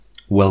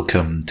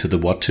Welcome to the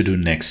What to Do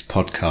Next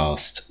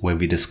podcast, where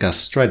we discuss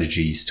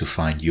strategies to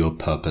find your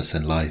purpose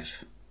in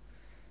life.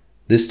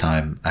 This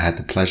time, I had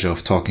the pleasure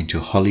of talking to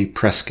Holly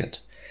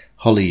Prescott.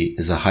 Holly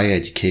is a higher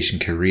education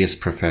careers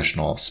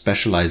professional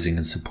specializing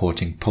in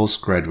supporting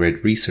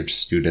postgraduate research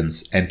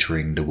students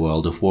entering the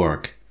world of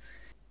work.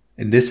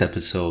 In this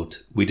episode,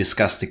 we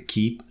discuss the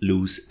keep,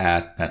 lose,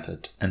 add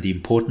method and the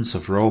importance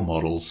of role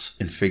models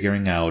in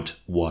figuring out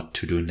what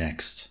to do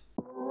next.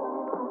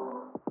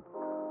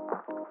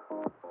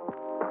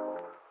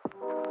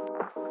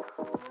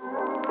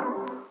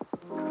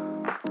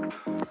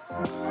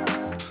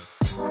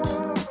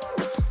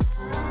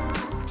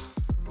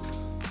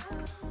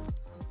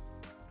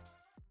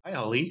 Hi,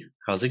 Holly.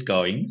 How's it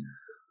going?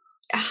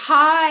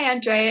 Hi,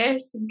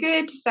 Andreas.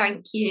 Good,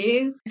 thank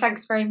you.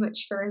 Thanks very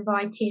much for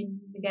inviting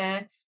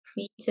me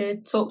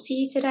to talk to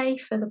you today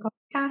for the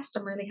podcast.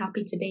 I'm really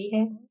happy to be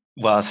here.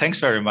 Well, thanks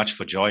very much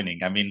for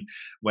joining. I mean,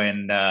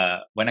 when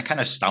I kind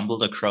of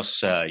stumbled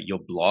across your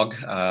blog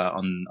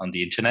on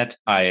the internet,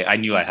 I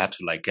knew I had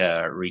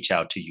to reach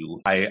out to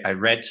you. I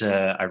read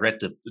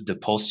the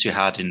posts you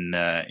had in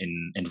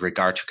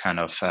regard to kind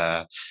of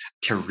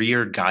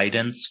career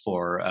guidance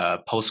for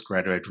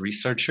postgraduate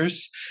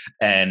researchers,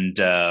 and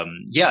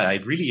I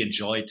really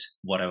enjoyed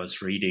what I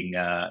was reading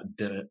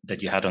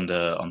that you had on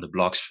the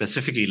blog,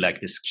 specifically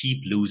like this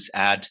keep, lose,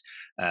 add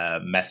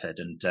method,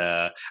 and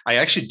I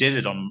actually did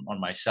it on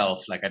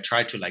myself. Like I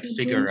tried to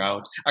figure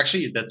out,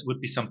 actually that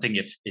would be something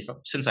if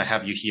since I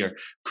have you here,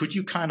 could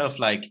you kind of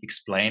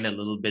explain a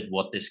little bit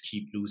what this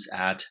keep, lose,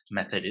 add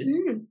method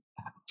is?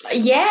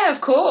 Yeah,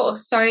 of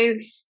course. So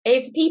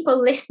if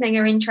people listening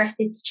are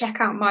interested to check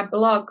out my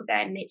blog,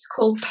 then it's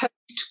called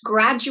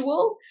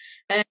Postgradual.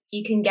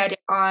 You can get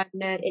it on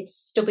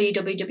it's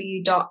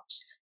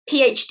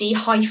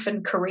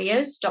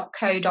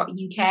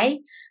www.phd-careers.co.uk,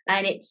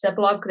 and it's a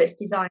blog that's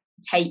designed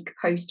to take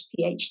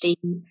post-PhD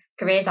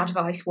careers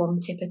advice one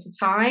tip at a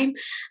time.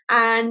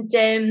 And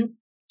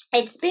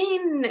it's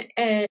been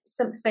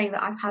something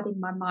that I've had in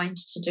my mind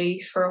to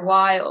do for a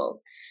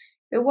while.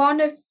 But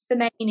one of the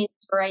main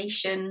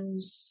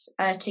inspirations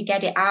to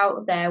get it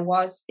out there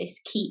was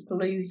this keep,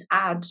 lose,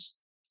 add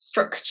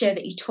structure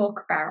that you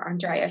talk about,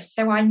 Andreas.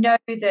 So I know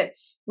that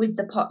with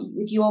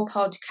your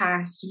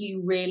podcast,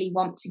 you really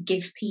want to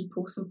give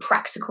people some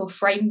practical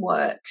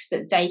frameworks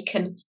that they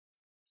can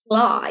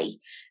apply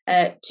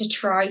to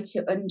try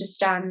to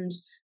understand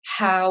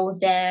how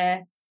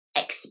their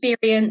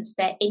experience,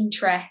 their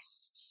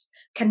interests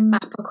can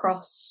map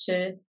across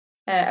to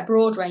a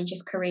broad range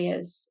of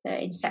careers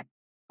in sector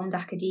and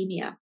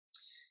academia.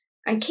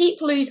 And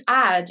keep, lose,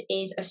 add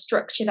is a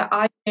structure that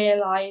I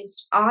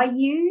realised I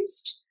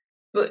used,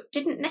 but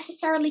didn't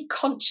necessarily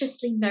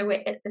consciously know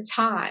it at the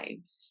time.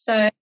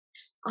 So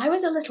I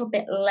was a little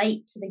bit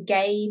late to the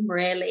game,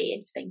 really,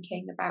 in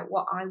thinking about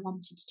what I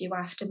wanted to do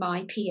after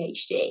my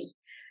PhD.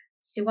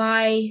 So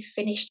I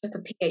finished up a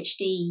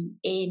PhD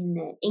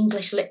in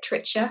English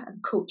literature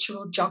and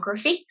cultural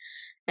geography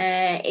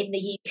in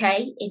the UK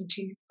in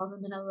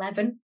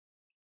 2011.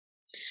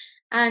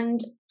 And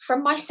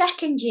from my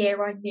second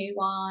year, I knew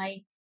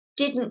I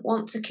didn't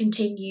want to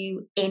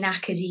continue in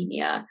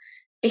academia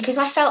because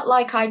I felt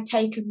like I'd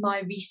taken my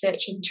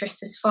research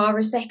interests as far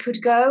as they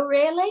could go,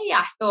 really.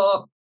 I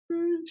thought,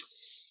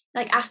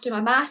 after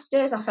my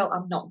master's, I felt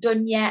I'm not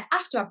done yet.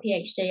 After my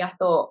PhD, I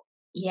thought,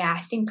 yeah, I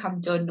think I'm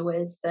done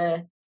with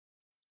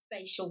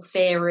spatial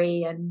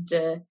theory and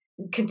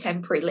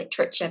contemporary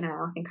literature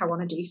now. I think I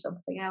want to do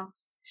something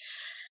else.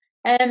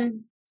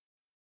 And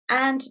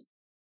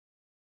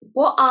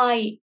what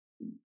I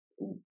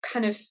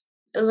kind of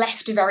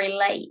left very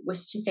late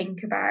was to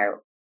think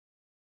about,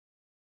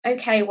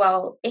 okay,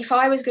 well, if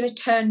I was going to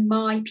turn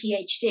my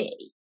PhD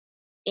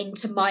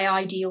into my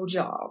ideal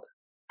job,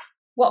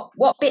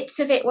 what bits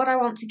of it would I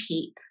want to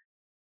keep?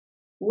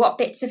 What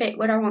bits of it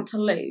would I want to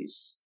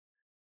lose?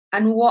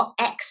 And what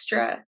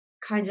extra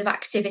kinds of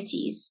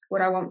activities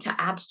would I want to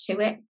add to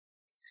it?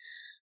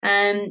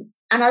 And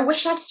I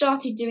wish I'd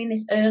started doing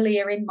this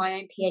earlier in my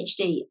own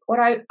PhD.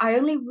 I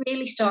only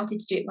really started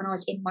to do it when I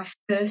was in my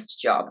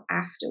first job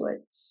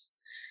afterwards.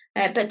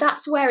 But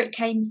that's where it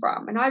came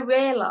from. And I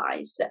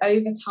realised that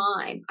over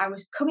time, I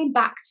was coming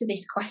back to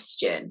this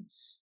question.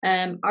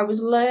 As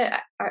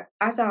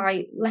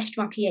I left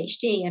my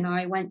PhD and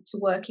I went to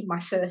work in my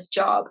first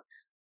job,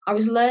 I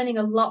was learning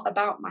a lot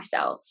about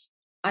myself.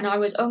 And I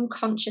was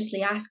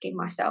unconsciously asking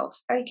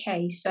myself,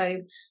 okay,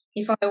 so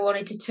if I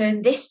wanted to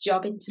turn this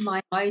job into my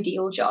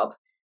ideal job,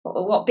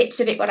 what bits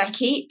of it would I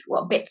keep?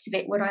 What bits of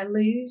it would I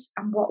lose?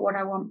 And what would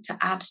I want to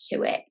add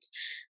to it?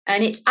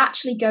 And it's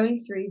actually going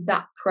through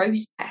that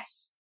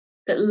process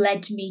that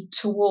led me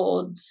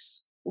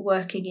towards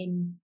working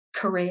in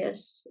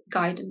careers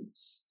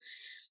guidance.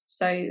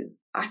 So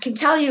I can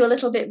tell you a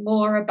little bit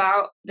more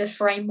about the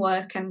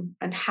framework and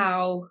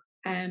how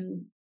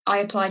I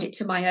applied it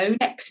to my own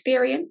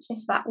experience,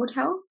 if that would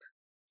help.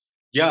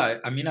 Yeah,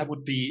 I mean, I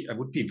would be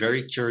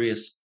very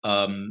curious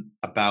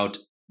about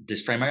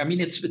this framework. I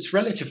mean, it's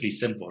relatively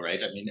simple, right?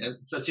 I mean,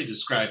 it's as you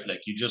described,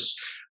 like you just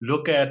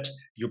look at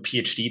your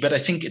PhD, but I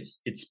think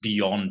it's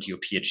beyond your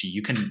PhD.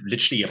 You can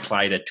literally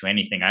apply that to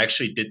anything. I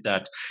actually did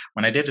that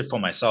when I did it for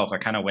myself. I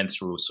kind of went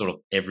through sort of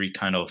every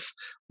kind of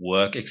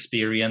work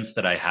experience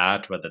that I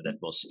had, whether that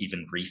was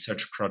even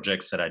research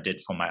projects that I did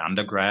for my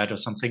undergrad or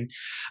something.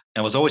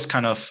 I was always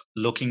kind of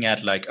looking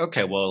at like,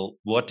 okay, well,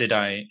 what did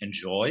I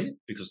enjoy?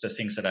 Because the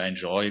things that I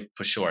enjoy,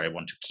 for sure, I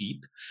want to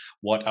keep.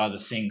 What are the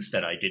things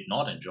that I did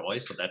not enjoy?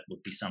 So that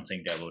would be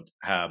something that I would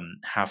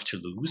have to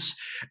lose.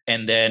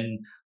 And then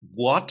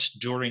what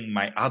during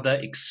my other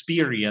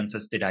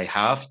experiences did I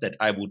have that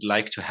I would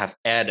like to have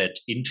added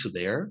into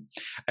there,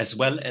 as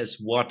well as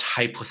what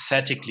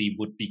hypothetically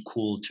would be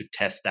cool to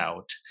test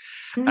out.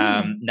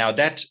 Now,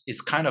 that is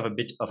kind of a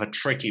bit of a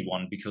tricky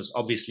one because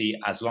obviously,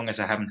 as long as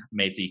I haven't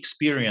made the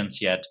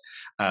experience yet,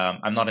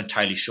 I'm not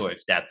entirely sure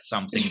if that's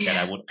something that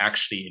I would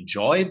actually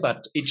enjoy,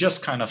 but it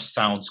just kind of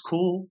sounds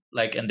cool,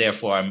 like, and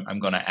therefore I'm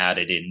going to add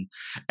it in.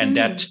 And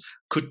that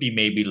could be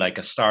maybe like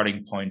a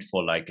starting point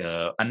for like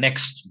a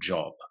next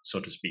job, so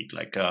to speak.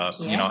 Like,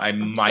 I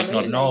might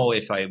not know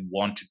if I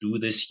want to do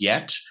this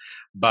yet,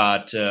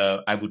 but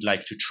I would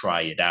like to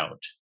try it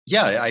out.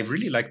 Yeah, I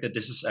really like that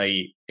this is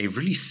a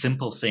really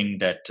simple thing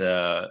that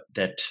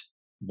that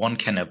one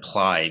can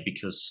apply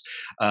because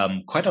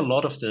quite a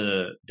lot of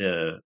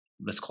the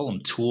let's call them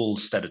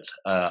tools that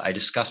I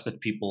discuss with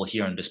people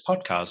here on this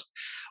podcast,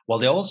 while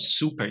they're all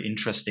super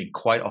interesting,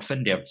 quite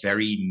often they're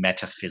very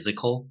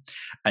metaphysical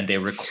and they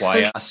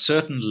require a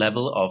certain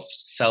level of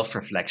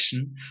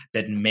self-reflection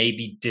that may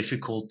be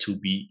difficult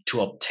to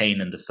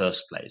obtain in the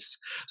first place.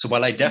 So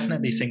while I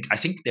definitely I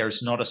think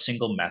there's not a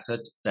single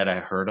method that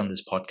I heard on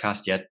this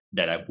podcast yet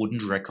that I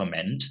wouldn't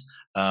recommend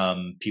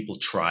people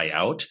try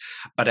out,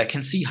 but I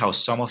can see how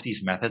some of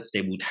these methods,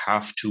 they would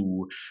have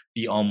to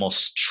be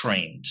almost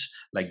trained.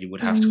 Like you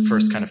would have to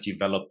first kind of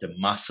develop the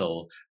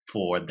muscle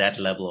for that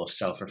level of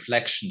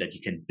self-reflection that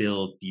you can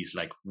build these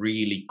like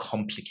really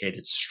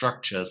complicated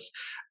structures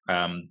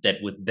that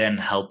would then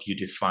help you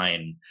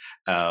define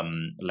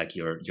like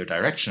your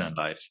direction in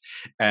life.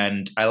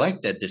 And I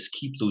like that this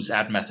keep, lose,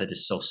 add method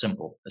is so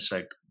simple. It's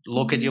like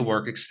look at your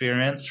work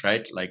experience,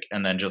 right? Like,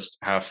 and then just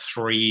have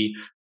three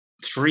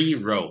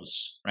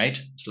rows, right?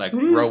 It's like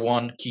row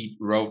one, keep,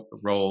 row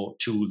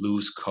two,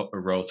 lose,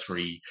 row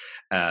three,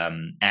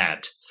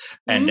 add,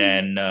 and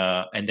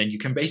then you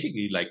can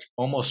basically like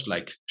almost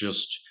like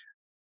just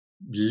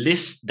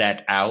list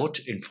that out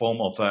in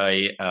form of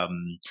a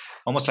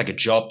almost like a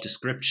job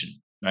description,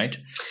 right?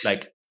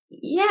 Like,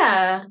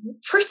 yeah,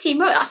 pretty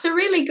much. That's a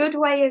really good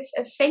way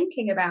of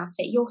thinking about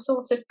it. You're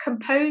sort of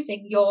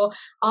composing your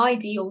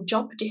ideal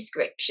job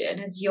description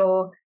as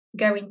you're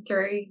going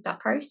through that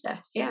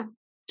process. Yeah.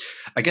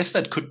 I guess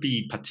that could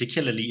be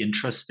particularly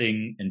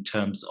interesting in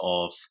terms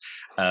of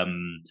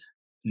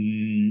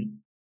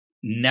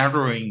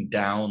narrowing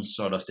down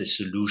sort of the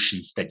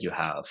solutions that you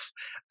have.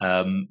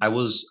 I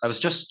was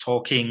just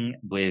talking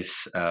with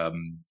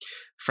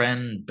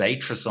friend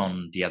Beatrice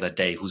on the other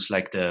day, who's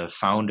like the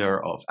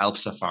founder of Alp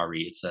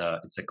Safari. It's a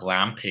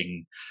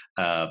glamping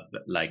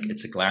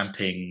it's a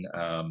glamping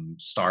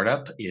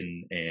startup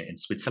in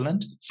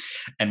Switzerland.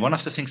 And one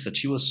of the things that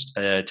she was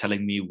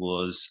telling me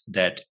was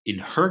that in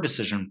her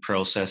decision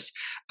process,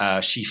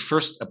 she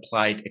first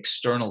applied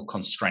external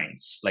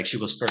constraints. Like she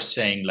was first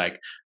saying like,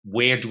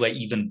 where do I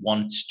even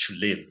want to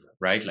live,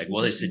 right? Like,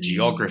 what is the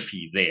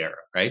geography there,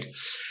 right?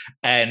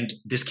 And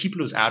this keep,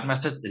 lose, add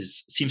method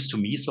seems to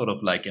me sort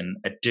of like an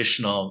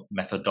additional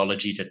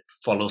methodology that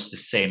follows the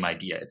same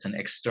idea. It's an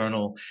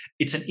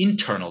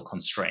internal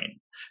constraint.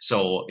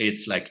 So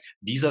it's like,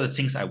 these are the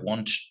things I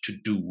want to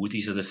do.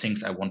 These are the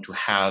things I want to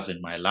have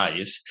in my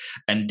life.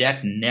 And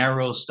that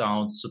narrows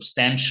down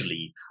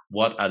substantially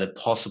what are the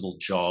possible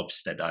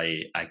jobs that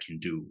I can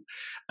do.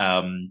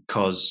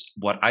 Because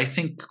what I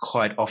think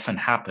quite often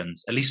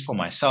happens, at least for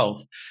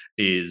myself,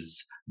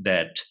 is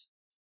that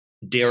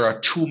there are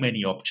too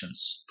many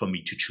options for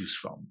me to choose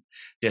from.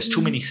 There's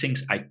too many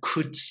things I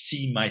could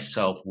see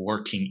myself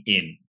working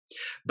in.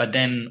 But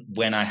then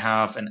when I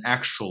have an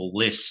actual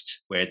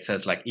list where it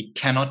says like, it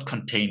cannot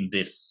contain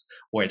this,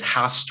 or it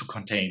has to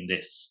contain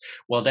this,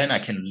 well, then I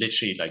can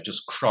literally like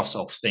just cross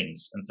off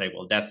things and say,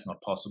 well, that's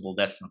not possible.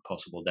 That's not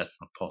possible. That's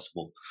not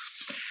possible.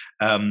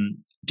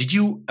 Did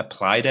you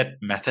apply that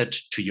method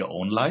to your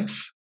own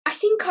life? I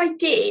think I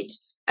did.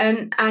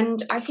 And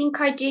I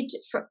think I did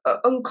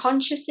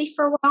unconsciously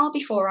for a while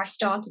before I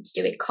started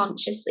to do it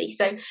consciously.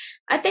 So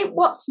I think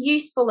what's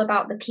useful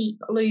about the keep,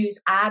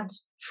 lose, add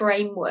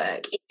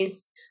framework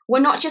is we're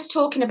not just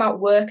talking about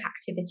work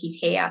activities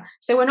here.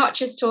 So we're not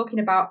just talking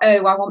about,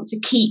 oh, I want to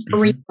keep,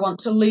 or I want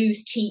to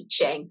lose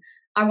teaching.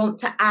 I want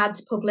to add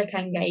public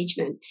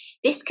engagement.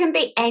 This can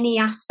be any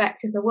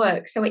aspect of the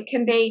work. So it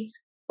can be,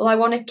 well, I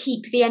want to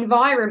keep the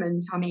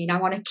environment. I mean, I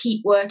want to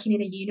keep working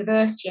in a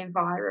university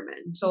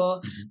environment,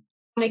 or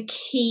I want to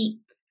keep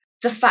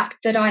the fact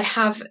that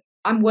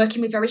I'm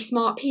working with very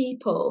smart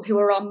people who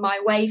are on my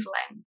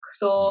wavelength,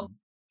 or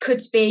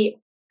could be,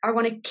 I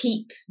want to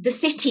keep the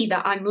city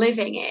that I'm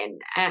living in,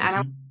 and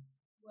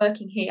I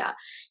working here.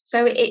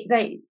 So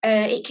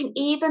it can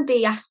even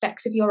be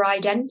aspects of your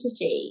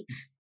identity,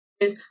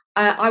 because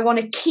I want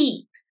to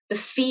keep the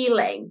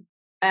feeling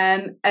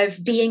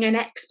of being an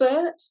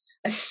expert,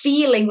 of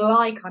feeling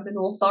like I'm an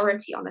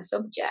authority on a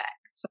subject.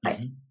 So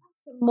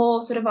that's a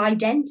more sort of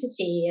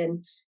identity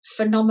and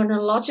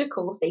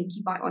phenomenological thing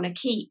you might want to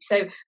keep.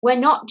 So we're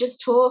not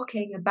just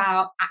talking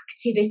about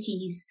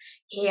activities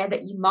here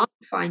that you might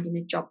find in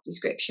a job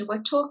description.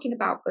 We're talking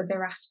about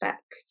other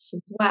aspects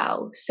as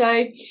well.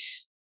 So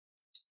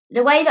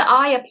the way that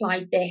I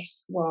applied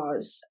this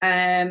was,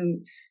 I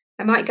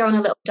might go on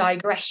a little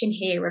digression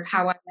here of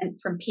how I went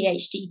from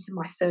PhD to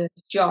my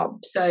first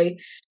job. So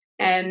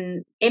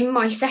in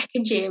my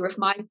second year of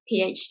my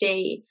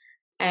PhD,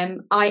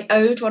 I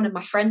owed one of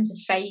my friends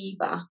a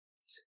favour.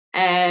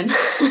 And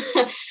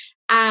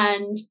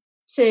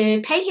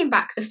to pay him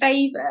back the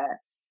favour,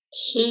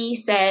 he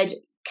said,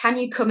 can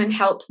you come and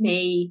help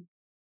me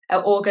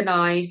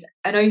organise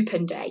an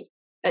open day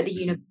at the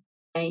university?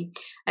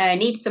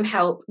 Need some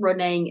help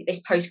running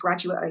this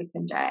postgraduate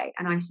open day.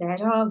 And I said,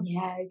 oh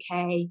yeah,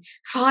 okay,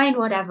 fine,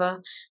 whatever.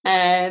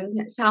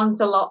 It sounds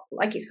a lot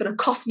like it's going to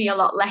cost me a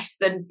lot less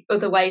than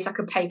other ways I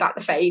could pay back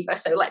the favour,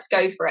 so let's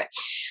go for it.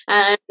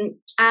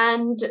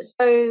 And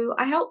so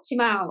I helped him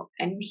out,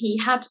 and he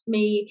had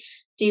me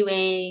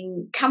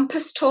doing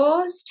campus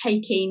tours,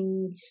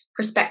 taking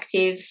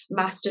prospective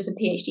masters and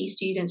PhD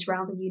students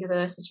around the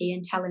university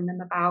and telling them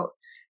about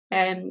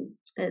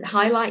the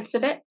highlights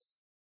of it.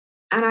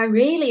 And I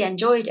really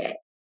enjoyed it,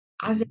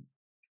 as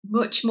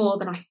much more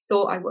than I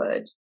thought I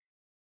would.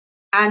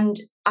 And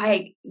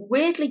I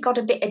weirdly got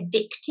a bit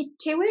addicted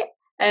to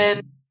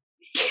it,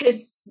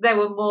 because there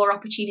were more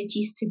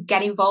opportunities to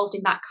get involved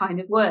in that kind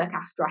of work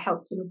after I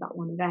helped him with that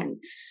one event.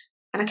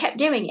 And I kept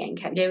doing it and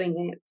kept doing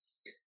it.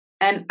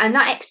 And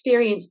that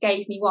experience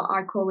gave me what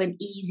I call an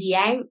easy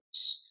out.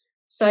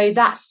 So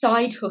that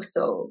side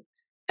hustle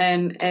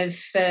of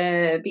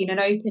being an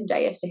open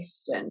day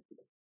assistant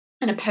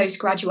and a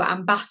postgraduate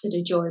ambassador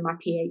during my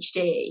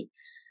PhD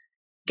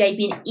gave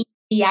me an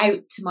easy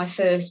out to my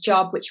first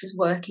job, which was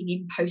working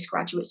in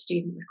postgraduate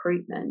student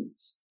recruitment.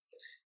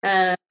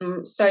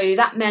 So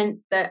that meant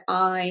that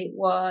I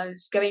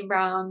was going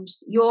around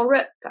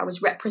Europe. I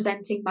was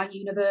representing my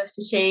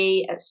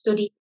university at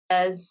study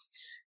fairs,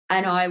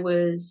 and I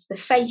was the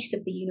face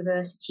of the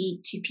university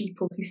to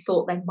people who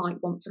thought they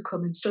might want to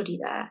come and study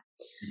there.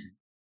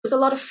 It was a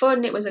lot of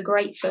fun. It was a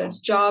great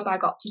first job. I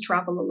got to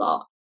travel a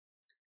lot.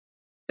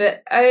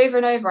 But over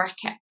and over, I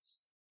kept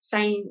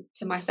saying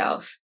to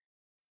myself,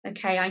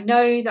 okay, I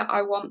know that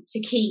I want to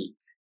keep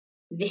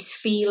this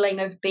feeling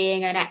of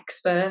being an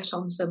expert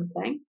on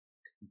something,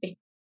 because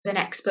an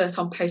expert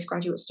on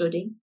postgraduate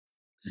study.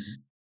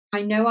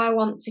 I know I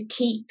want to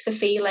keep the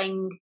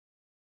feeling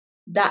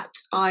that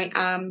I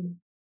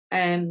am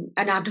an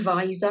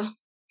advisor.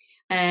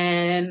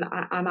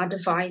 I'm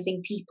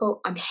advising people.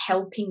 I'm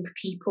helping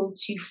people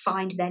to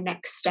find their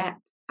next step.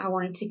 I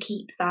wanted to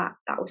keep that.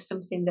 That was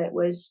something that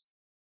was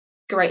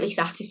greatly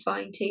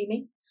satisfying to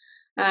me.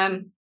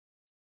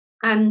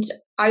 And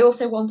I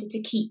also wanted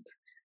to keep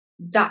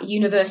that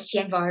university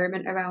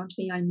environment around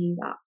me. I knew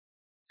that.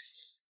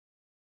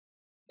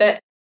 But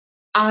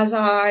as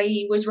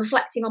I was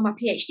reflecting on my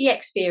PhD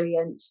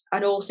experience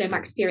and also my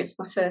experience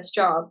of my first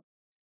job,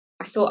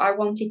 I thought I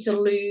wanted to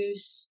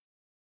lose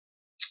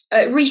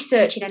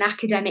research in an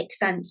academic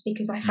sense,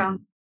 because I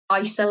found it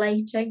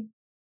isolating.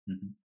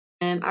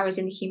 I was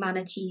in the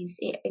humanities.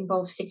 It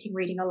involved sitting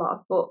reading a lot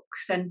of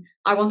books, and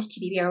I wanted to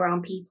be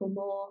around people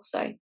more.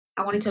 So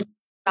I wanted to lose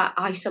that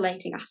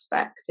isolating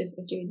aspect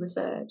of doing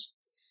research.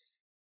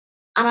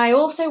 And I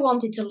also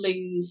wanted to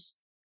lose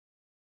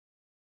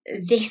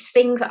this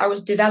thing that I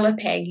was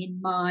developing in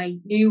my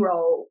new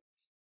role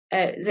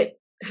that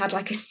had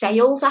like a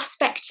sales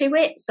aspect to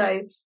it.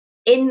 So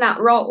in that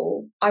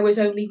role, I was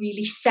only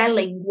really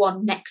selling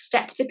one next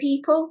step to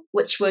people,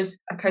 which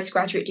was a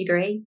postgraduate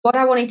degree. What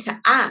I wanted to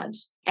add,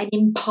 an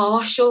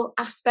impartial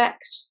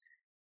aspect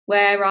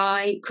where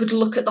I could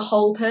look at the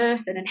whole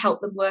person and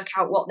help them work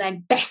out what their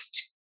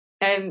best,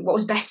 what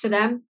was best for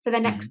them for their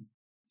next,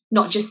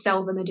 not just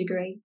sell them a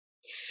degree.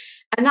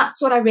 And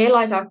that's what I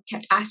realised I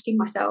kept asking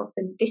myself.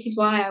 And this is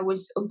why I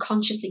was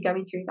unconsciously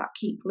going through that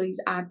keep, lose,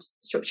 add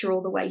structure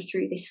all the way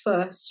through this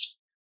first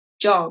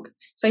job.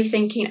 So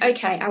thinking,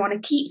 okay, I want to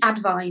keep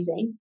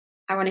advising.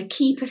 I want to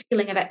keep a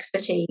feeling of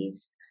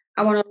expertise.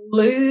 I want to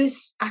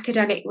lose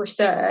academic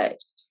research.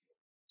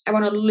 I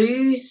want to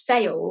lose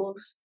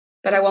sales,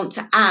 but I want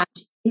to add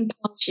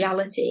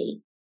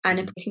impartiality and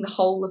embracing the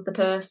whole of the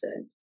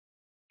person.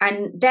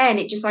 And then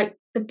it just like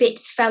the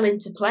bits fell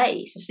into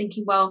place of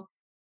thinking, well,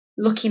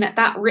 looking at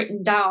that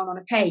written down on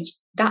a page,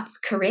 that's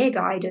career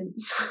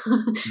guidance.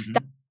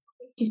 That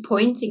is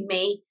pointing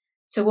me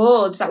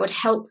towards, that would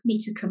help me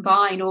to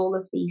combine all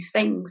of these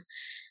things.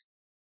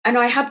 And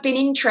I had been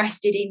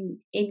interested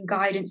in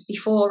guidance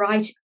before.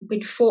 I'd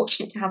been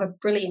fortunate to have a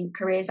brilliant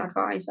careers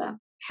advisor.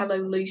 Hello,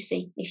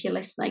 Lucy, if you're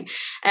listening.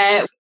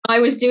 I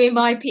was doing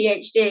my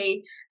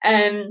PhD.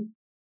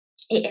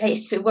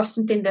 it was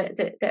something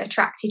that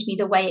attracted me,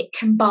 the way it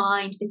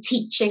combined the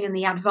teaching and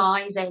the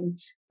advising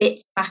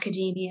bits of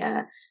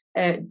academia,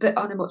 but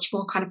on a much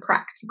more kind of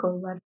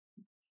practical level.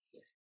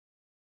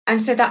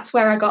 And so that's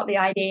where I got the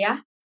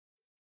idea.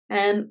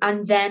 And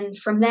then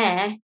from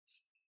there,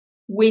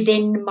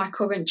 within my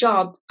current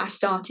job, I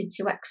started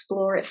to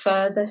explore it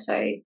further.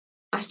 So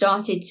I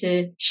started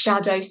to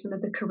shadow some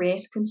of the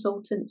careers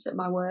consultants at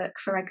my work,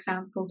 for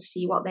example, to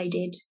see what they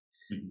did.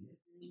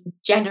 Mm-hmm.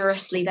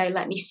 Generously, they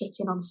let me sit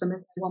in on some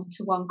of the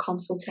one-to-one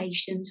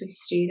consultations with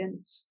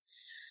students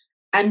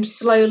and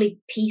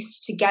slowly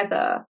pieced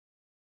together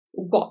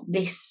what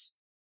this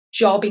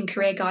job in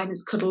career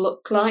guidance could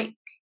look like,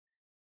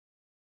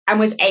 and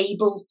was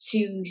able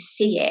to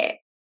see it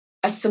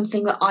as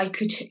something that I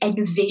could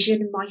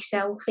envision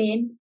myself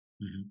in.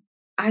 Mm-hmm.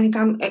 I think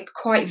I'm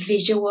quite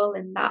visual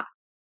in that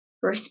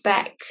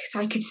respect.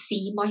 I could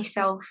see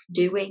myself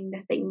doing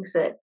the things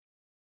that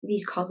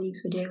these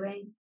colleagues were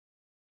doing.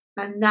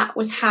 And that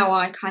was how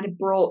I kind of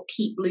brought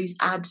Keep Blues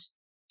Ad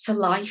to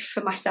life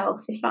for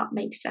myself, if that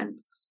makes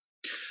sense.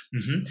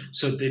 Mm-hmm.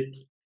 So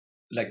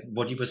like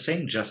what you were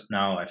saying just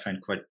now, I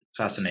find quite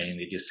fascinating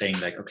that you're saying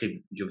like,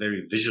 okay, you're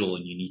very visual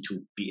and you need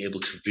to be able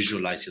to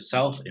visualize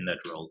yourself in that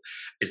role.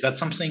 Is that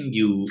something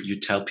you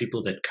tell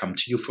people that come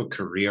to you for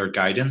career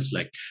guidance?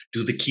 Like,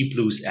 do the Keep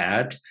Blues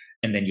ad,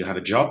 and then you have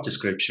a job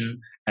description,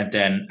 and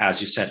then,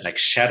 as you said, like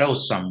shadow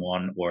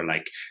someone or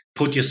like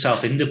put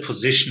yourself in the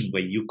position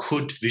where you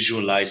could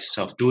visualize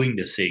yourself doing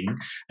the thing,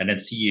 and then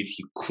see if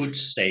you could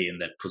stay in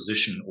that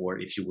position or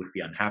if you would be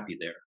unhappy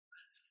there.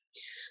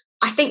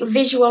 I think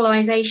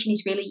visualization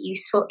is really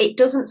useful. It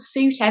doesn't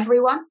suit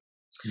everyone.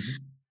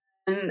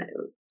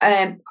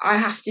 Mm-hmm. I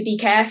have to be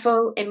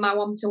careful in my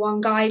one-to-one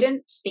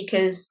guidance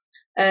because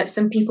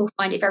some people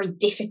find it very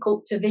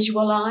difficult to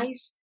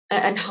visualize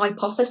and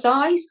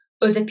hypothesize.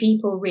 Other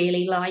people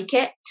really like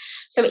it.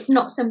 So it's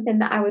not something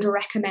that I would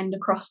recommend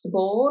across the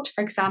board.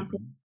 For example,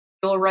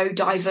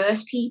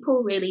 neurodiverse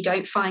people really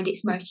don't find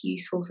it's most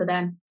useful for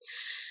them.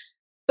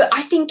 But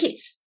I think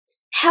it's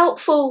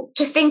helpful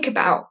to think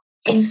about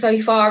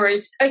insofar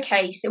as,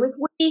 okay, so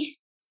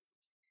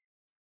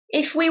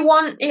if we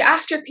want,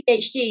 after a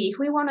PhD, if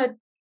we want to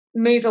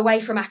move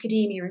away from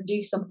academia and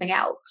do something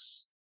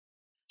else,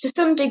 to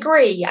some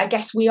degree, I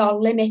guess we are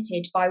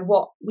limited by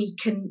what we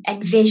can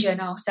envision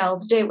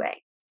ourselves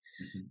doing.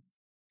 Mm-hmm.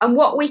 And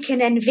what we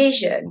can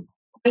envision,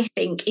 I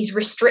think, is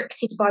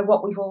restricted by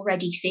what we've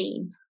already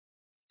seen.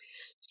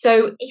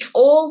 So if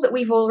all that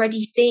we've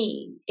already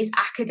seen is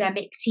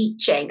academic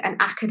teaching and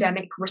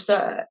academic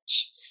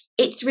research,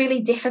 it's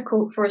really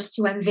difficult for us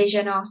to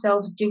envision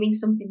ourselves doing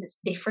something that's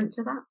different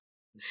to that.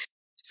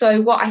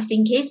 So what I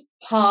think is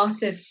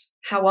part of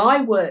how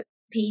I work with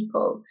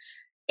people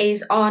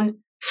is on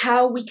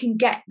how we can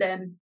get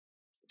them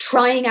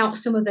trying out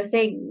some of the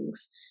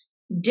things,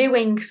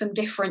 doing some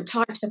different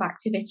types of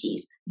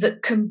activities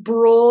that can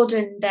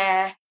broaden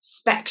their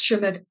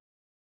spectrum of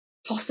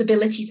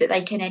possibilities that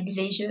they can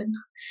envision,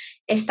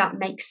 if that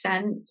makes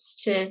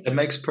sense. It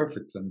makes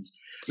perfect sense.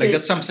 Like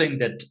that's something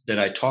that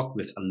I talk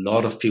with a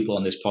lot of people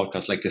on this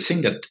podcast. Like the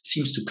thing that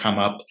seems to come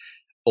up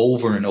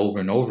over and over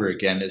and over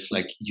again is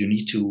like you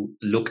need to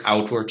look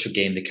outward to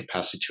gain the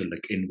capacity to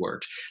look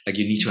inward. Like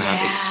you need to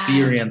have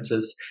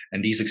experiences,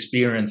 and these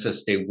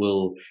experiences, they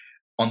will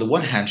on the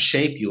one hand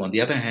shape you, on the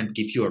other hand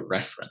give you a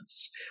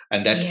reference,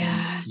 and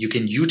that you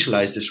can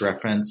utilize this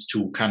reference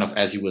to kind of,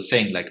 as you were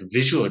saying, like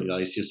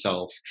visualize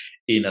yourself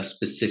in a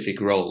specific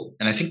role.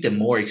 And I think the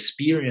more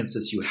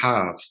experiences you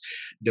have,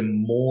 the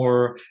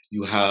more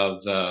you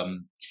have the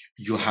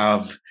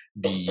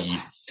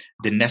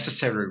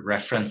necessary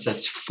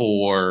references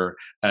for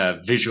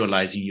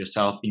visualizing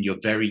yourself in your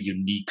very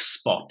unique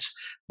spot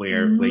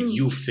where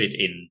you fit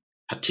in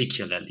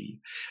particularly.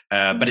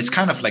 But it's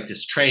kind of like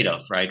this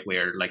trade-off, right?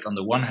 Where like on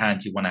the one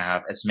hand, you want to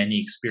have as many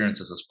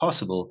experiences as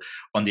possible.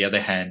 On the other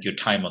hand, your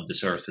time on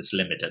this earth is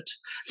limited.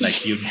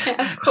 Like you,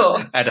 of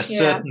course, at a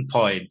certain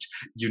point,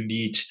 you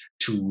need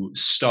to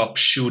stop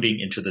shooting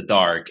into the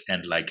dark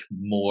and like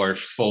more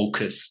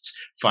focused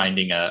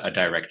finding a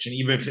direction,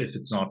 even if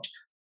it's not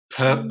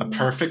a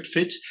perfect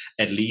fit.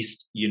 At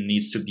least you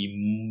needs to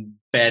be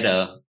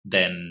better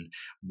than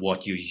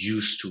what you're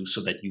used to,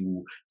 so that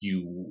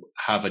you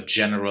have a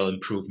general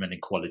improvement in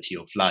quality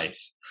of life.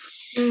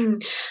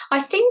 I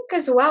think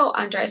as well,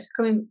 Andres,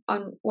 coming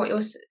on what you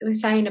were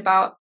saying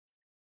about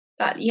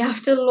that you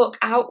have to look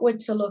outward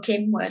to look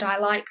inward. I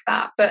like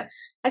that. But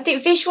I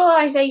think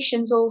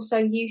visualization's also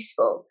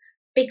useful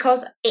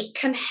because it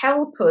can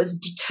help us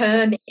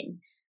determine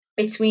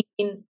between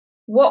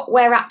what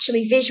we're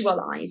actually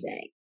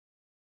visualizing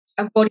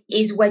and what it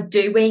is we're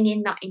doing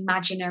in that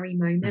imaginary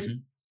moment. Mm-hmm.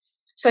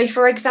 So,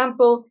 for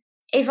example,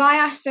 if I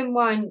ask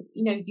someone,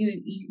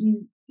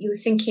 you're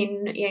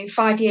thinking, in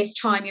 5 years'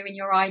 time, you're in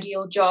your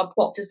ideal job,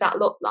 what does that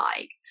look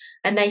like?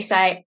 And they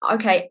say,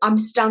 okay, I'm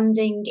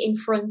standing in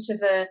front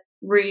of a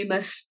room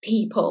of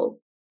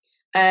people,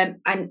 and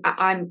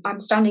I'm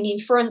standing in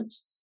front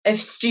of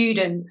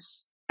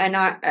students, and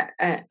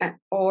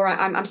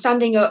I'm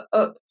standing up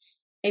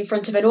in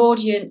front of an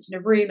audience in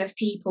a room of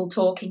people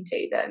talking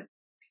to them,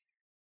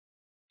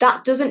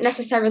 that doesn't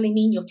necessarily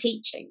mean you're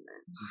teaching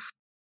them.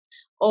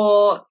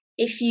 Or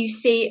if you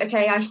see,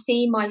 okay, I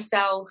see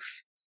myself,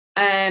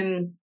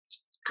 I'm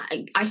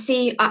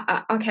seeing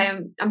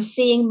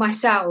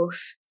myself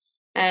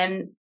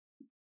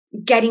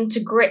getting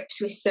to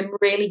grips with some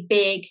really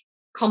big,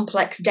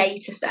 complex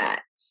data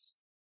sets.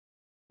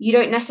 You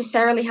don't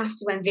necessarily have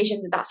to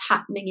envision that that's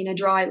happening in a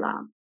dry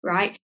lab,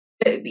 right?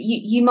 But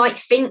you might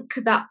think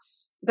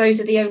those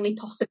are the only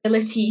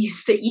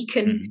possibilities that you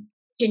can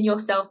imagine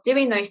yourself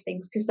doing those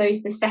things, because those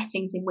are the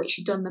settings in which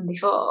you've done them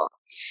before.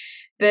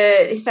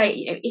 But say,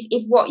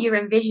 if what you're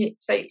envisioning,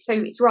 so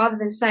it's rather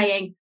than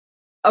saying,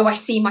 oh, I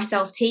see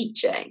myself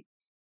teaching,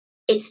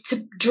 it's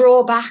to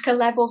draw back a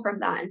level from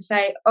that and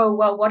say, oh,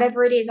 well,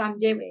 whatever it is I'm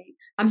doing,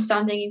 I'm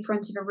standing in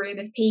front of a room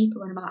of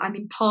people and I'm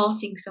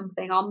imparting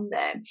something on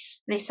them. And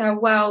they say,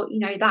 well,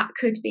 that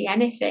could be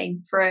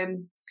anything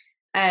from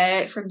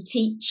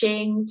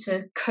teaching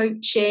to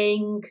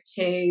coaching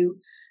to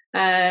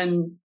I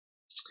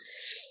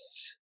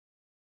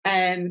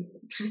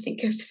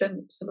think of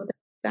some other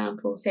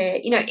examples here.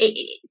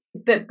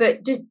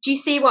 But do you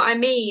see what I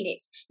mean?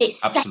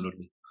 It's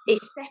absolutely.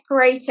 It's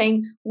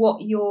separating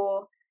what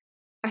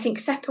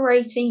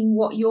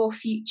your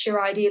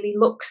future ideally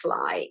looks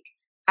like,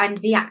 and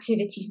the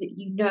activities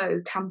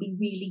that can be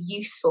really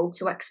useful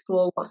to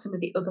explore what some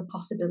of the other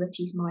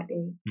possibilities might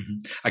be.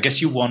 I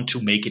guess you want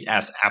to make it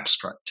as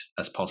abstract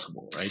as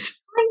possible, right?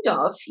 Kind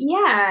of,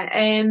 yeah.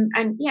 And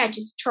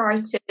just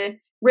try to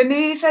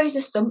remove those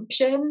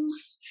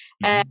assumptions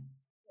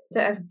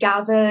that have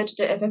gathered,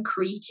 that have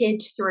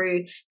accreted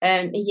through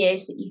the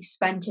years that you've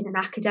spent in an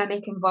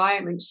academic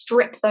environment.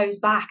 Strip those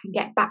back and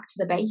get back to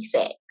the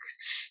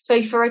basics.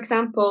 So, for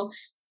example,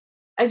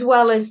 as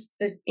well as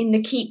in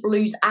the Keep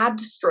Blues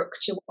ad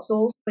structure, what's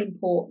also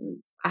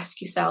important to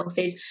ask yourself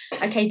is,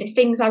 okay, the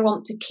things I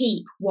want to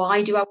keep,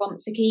 why do I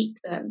want to keep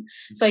them?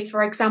 So,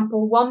 for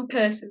example, one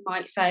person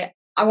might say,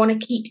 I want to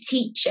keep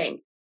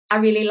teaching. I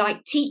really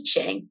like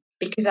teaching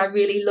because I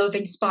really love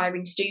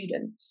inspiring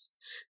students.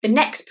 The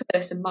next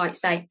person might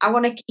say, I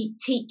want to keep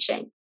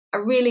teaching. I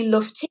really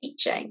love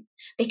teaching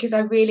because I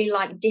really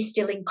like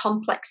distilling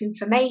complex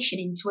information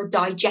into a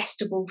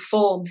digestible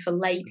form for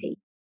lay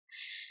people.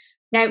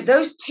 Now,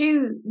 those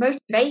two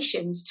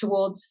motivations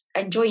towards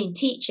enjoying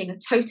teaching are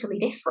totally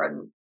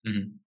different.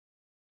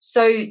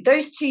 So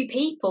those two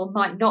people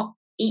might not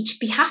each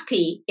be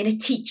happy in a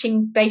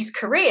teaching-based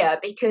career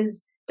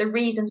because the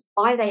reasons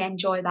why they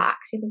enjoy that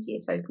activity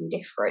are totally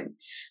different.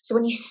 So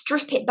when you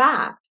strip it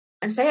back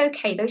and say,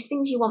 okay, those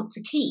things you want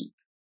to keep,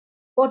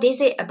 what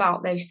is it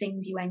about those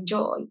things you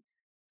enjoy?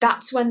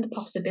 That's when the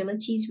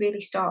possibilities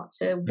really start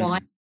to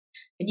widen,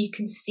 and you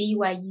can see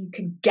where you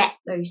can get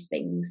those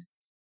things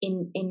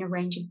in a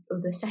range of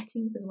other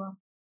settings as well.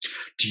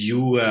 Do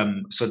you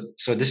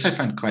so this I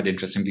find quite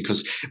interesting,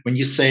 because when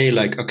you say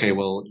like, okay,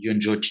 well, you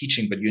enjoy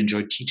teaching, but you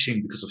enjoy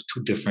teaching because of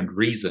two different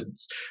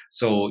reasons.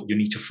 So you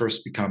need to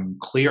first become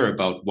clear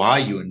about why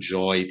you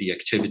enjoy the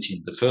activity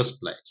in the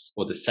first place,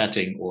 or the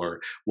setting,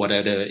 or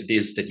whatever it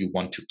is that you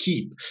want to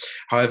keep.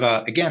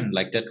 However, again,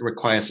 like that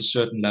requires a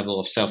certain level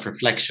of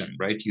self-reflection,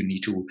 right? You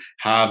need to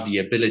have the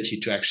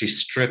ability to actually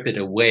strip it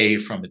away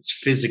from its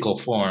physical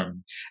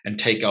form and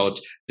take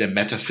out the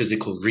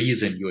metaphysical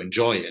reason you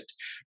enjoy it.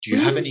 Do you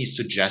have any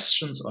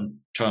suggestions on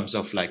terms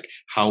of like,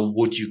 how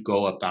would you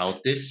go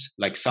about this?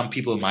 Like, some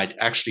people might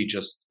actually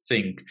just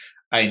think,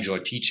 I enjoy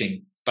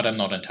teaching, but I'm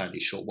not entirely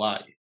sure why.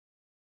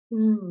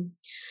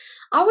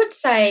 I would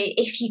say,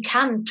 if you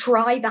can,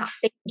 try that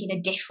thing in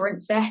a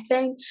different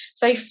setting.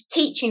 So if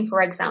teaching,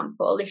 for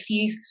example, if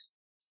you've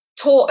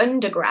taught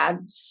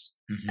undergrads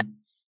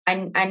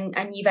and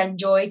you've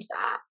enjoyed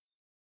that,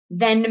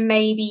 then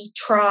maybe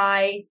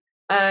try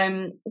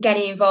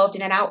getting involved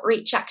in an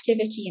outreach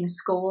activity in a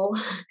school,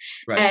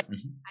 right.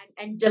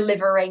 and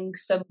delivering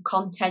some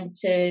content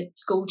to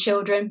school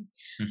children,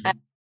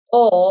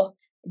 or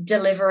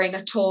delivering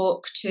a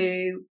talk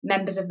to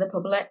members of the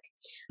public.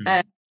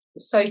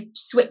 So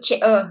switch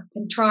it up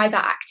and try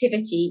that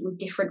activity with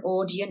different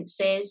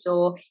audiences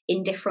or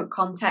in different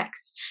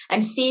contexts,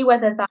 and see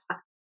whether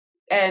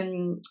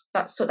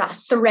that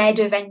thread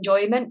of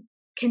enjoyment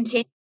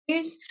continues.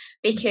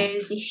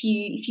 Because if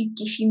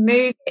you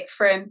move it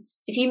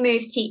if you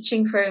move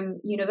teaching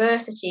from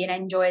university and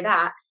enjoy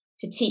that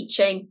to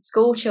teaching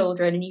school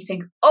children, and you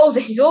think, oh,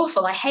 this is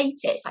awful, I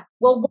hate it, it's like,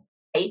 well,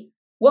 why?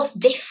 What's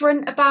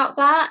different about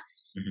that?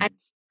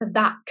 And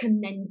that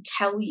can then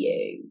tell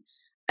you,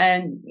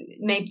 and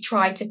maybe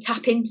try to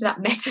tap into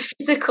that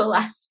metaphysical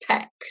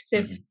aspect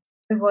of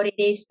what it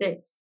is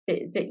that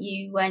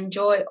you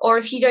enjoy. Or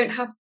if you don't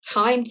have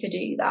time to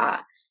do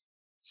that,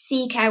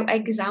 seek out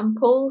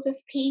examples of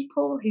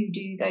people who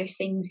do those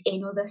things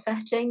in other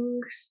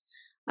settings,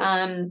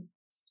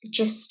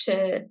 just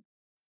to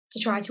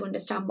try to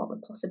understand what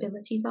the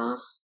possibilities are.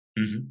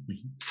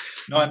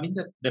 No, I mean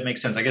that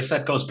makes sense. I guess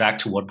that goes back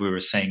to what we were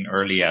saying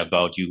earlier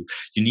about you.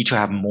 You need to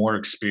have more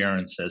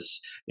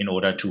experiences in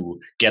order to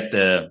get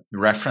the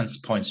reference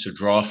points to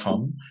draw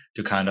from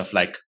to kind of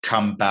like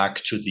come back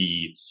to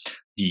the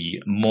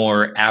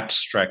more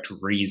abstract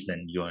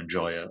reason you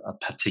enjoy a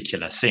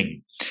particular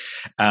thing.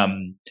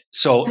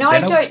 So and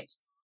then I don't.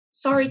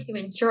 Sorry to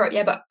interrupt,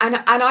 yeah, but and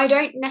I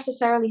don't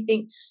necessarily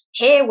think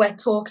here we're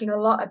talking a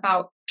lot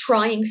about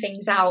trying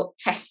things out,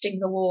 testing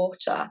the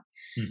water.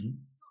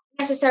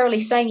 Necessarily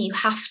saying you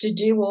have to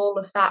do all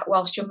of that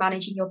whilst you're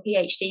managing your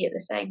PhD at the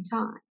same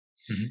time.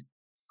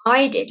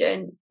 I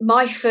didn't.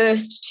 My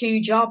first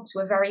 2 jobs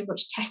were very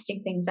much testing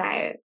things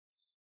out.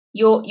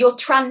 Your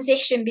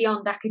transition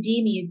beyond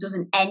academia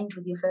doesn't end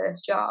with your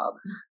first job.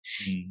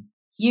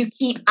 You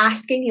keep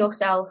asking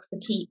yourself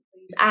the key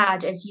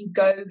add as you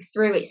go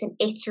through. It's an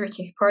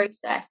iterative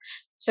process.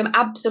 So I'm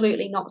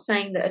absolutely not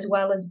saying that as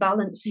well as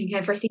balancing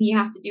everything you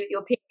have to do with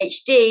your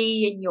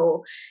PhD and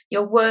your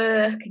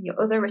work and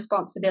your other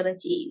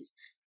responsibilities,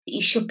 that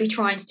you should be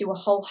trying to do a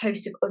whole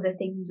host of other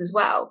things as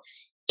well.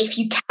 If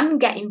you can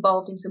get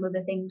involved in some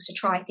other things to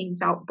try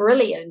things out,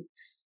 brilliant.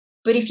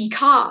 But if you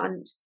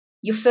can't,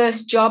 your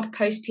first job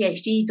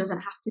post-PhD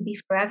doesn't have to be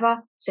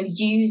forever. So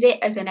use it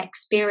as an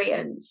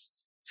experience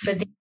for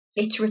the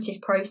iterative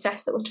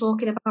process that we're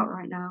talking about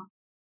right now.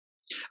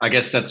 I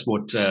guess that's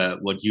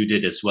what you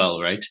did as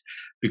well, right?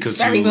 Because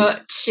very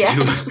much,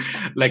 yeah.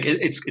 Like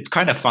it's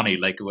kind of funny.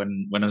 Like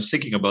when I was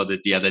thinking about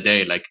it the other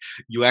day, like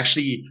you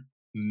actually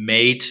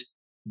made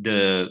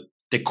the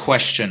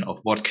question of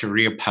what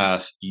career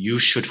path you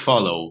should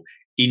follow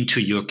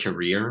into your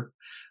career.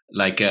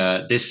 Like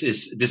this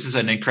is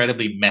an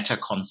incredibly meta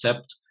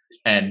concept,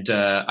 and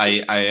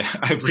I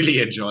really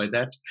enjoy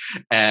that.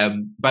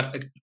 But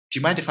do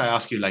you mind if I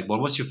ask you, like,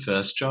 what was your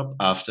first job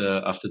after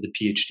the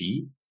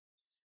PhD?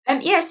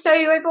 Yeah, so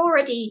I've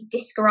already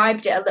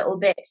described it a little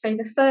bit. So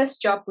the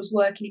first job was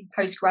working in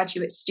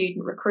postgraduate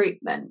student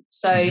recruitment.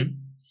 So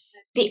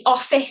the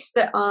office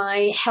that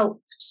I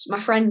helped my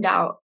friend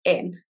out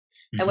in,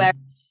 where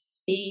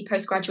the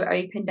postgraduate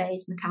open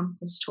days and the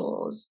campus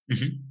tours.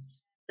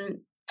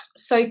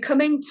 So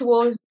coming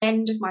towards the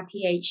end of my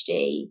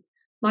PhD,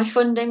 my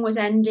funding was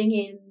ending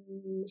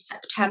in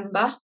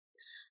September.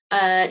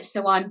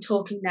 So I'm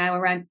talking now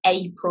around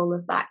April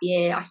of that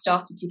year, I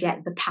started to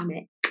get the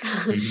panic.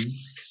 I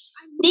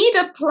need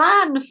a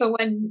plan for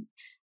when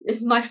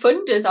my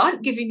funders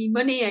aren't giving me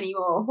money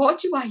anymore. What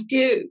do I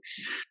do?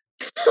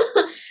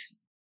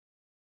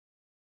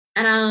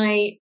 And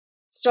I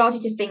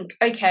started to think,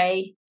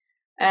 okay,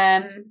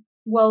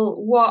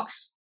 well,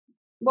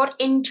 what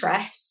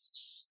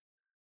interests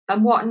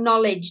and what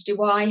knowledge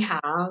do I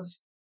have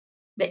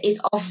that is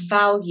of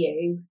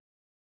value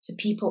to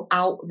people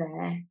out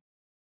there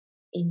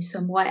in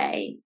some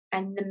way?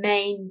 And the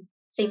main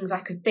things I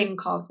could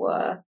think of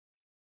were,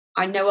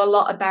 I know a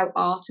lot about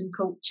art and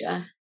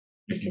culture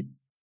because it's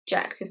the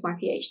subject of my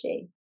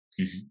PhD.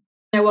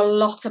 I know a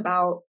lot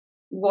about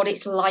what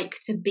it's like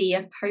to be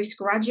a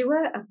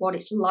postgraduate and what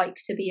it's like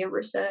to be a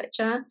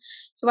researcher.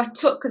 So I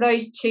took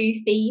those 2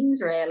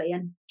 themes really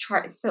and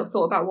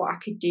thought about what I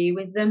could do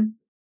with them.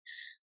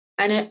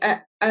 And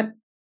a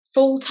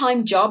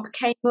full-time job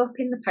came up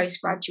in the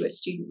postgraduate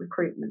student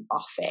recruitment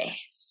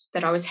office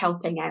that I was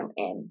helping out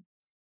in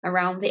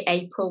around the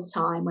April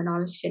time when I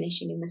was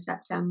finishing in the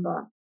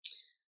September.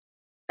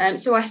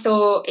 So I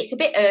thought, it's a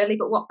bit early,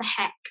 but what the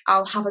heck,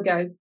 I'll have a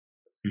go.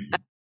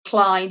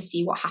 Apply and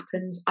see what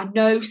happens. I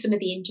know some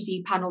of the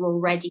interview panel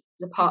already,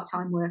 the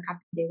part-time work I've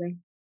been doing.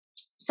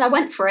 So I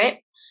went for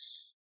it.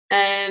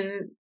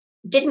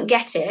 Didn't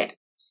get it.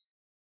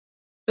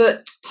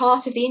 But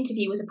part of the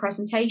interview was a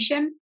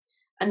presentation.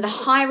 And the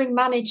hiring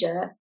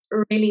manager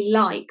really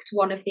liked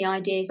one of the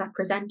ideas I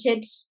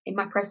presented in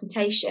my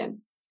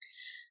presentation.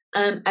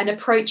 And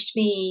approached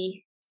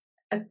me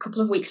a couple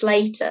of weeks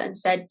later and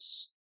said,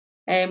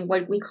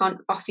 well, we can't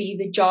offer you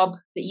the job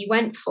that you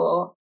went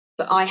for,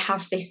 but I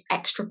have this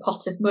extra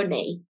pot of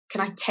money.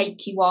 Can I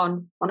take you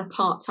on a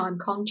part-time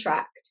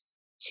contract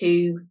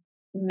to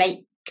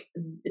realise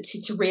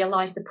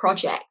the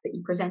project that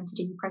you presented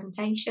in your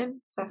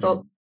presentation? So I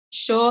thought,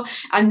 sure.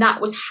 And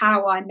that was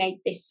how I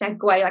made this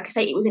segue. Like I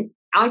say,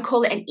 I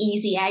call it an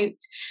easy out.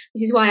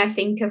 This is why I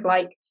think of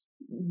like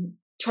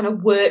trying to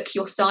work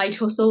your side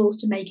hustles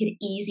to make an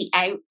easy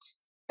out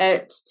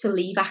to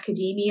leave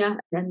academia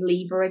and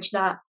leverage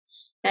that.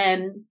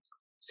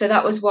 So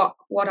that was what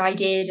I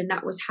did, and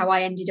that was how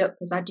I ended up,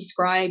 as I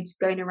described,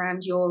 going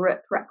around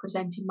Europe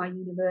representing my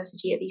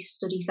university at these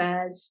study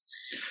fairs.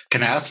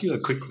 Can I ask you a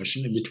quick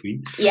question in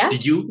between? Yeah.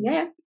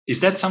 Yeah. Is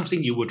that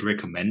something you would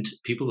recommend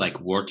people, like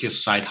work your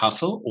side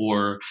hustle,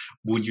 or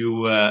would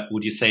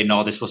you say,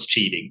 no, this was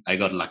cheating, I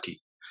got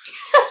lucky?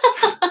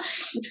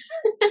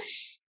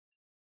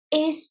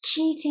 Is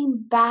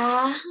cheating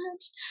bad?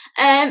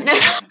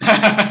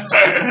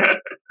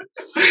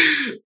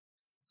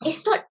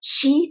 It's not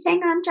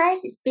cheating,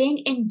 Andres. It's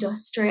being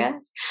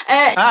industrious.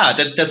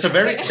 That's a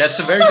very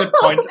good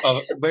point. A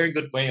very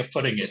good way of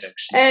putting it,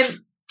 actually.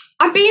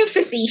 I'm being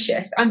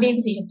facetious.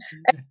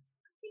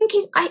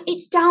 think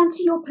it's down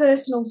to your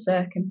personal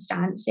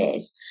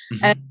circumstances.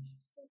 Mm-hmm.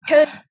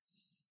 Because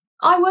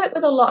I work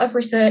with a lot of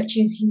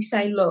researchers who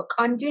say, look,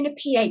 I'm doing a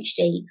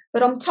PhD,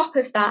 but on top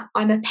of that,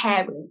 I'm a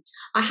parent.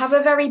 I have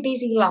a very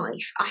busy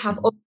life. I have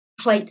other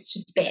plates to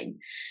spin.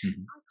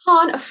 Mm-hmm. I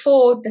can't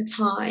afford the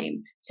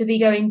time to be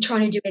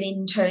trying to do an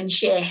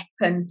internship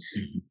and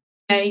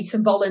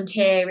some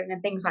volunteering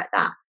and things like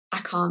that. I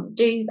can't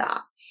do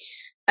that.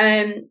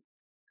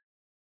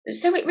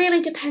 So it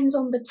really depends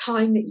on the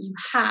time that you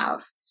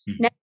have.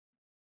 Now,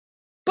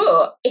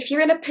 but if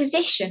you're in a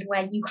position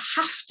where you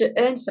have to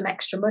earn some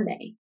extra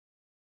money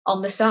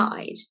on the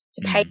side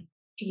to pay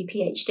for your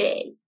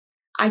PhD,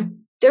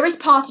 there is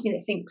part of me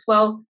that thinks,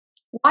 well,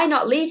 why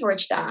not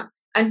leverage that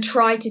and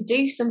try to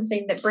do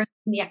something that brings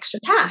in the extra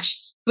cash,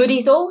 but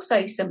is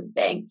also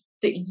something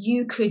that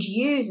you could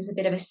use as a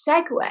bit of a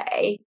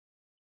segue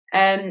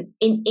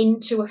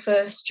into a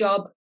first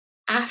job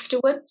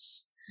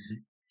afterwards.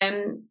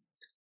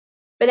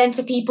 But then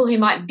to people who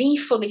might be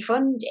fully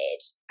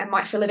funded and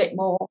might feel a bit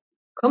more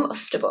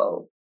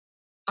comfortable,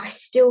 I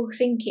still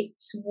think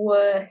it's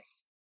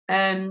worth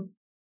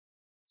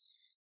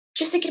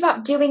just thinking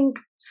about doing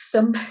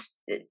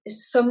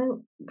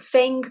something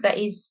that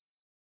is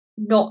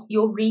not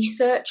your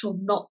research or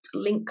not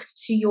linked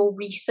to your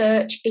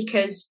research,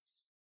 because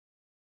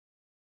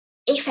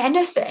if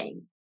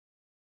anything,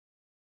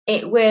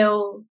 it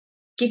will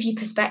give you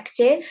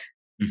perspective.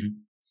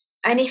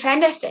 And if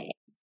anything,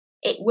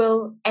 it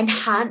will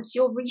enhance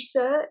your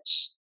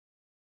research,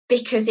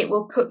 because it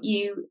will put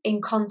you in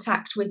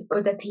contact with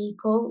other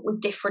people with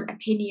different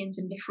opinions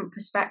and different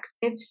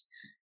perspectives,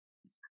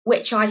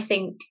 which I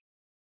think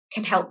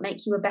can help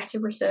make you a better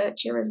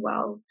researcher as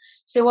well.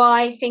 So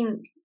I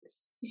think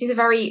this is a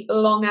very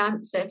long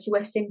answer to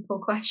a simple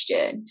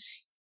question.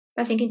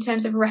 I think in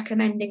terms of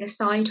recommending a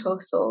side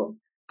hustle,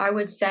 I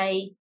would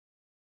say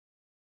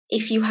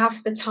if you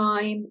have the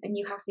time and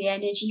you have the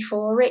energy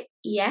for it,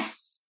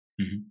 yes.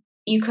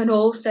 You can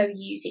also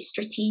use it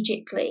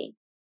strategically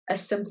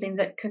as something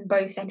that can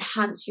both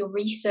enhance your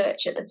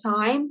research at the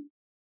time,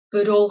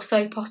 but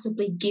also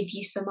possibly give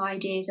you some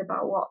ideas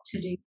about what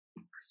to do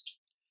next.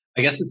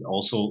 I guess it's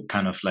also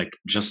kind of like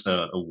just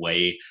a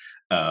way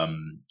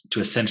to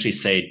essentially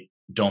say,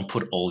 don't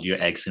put all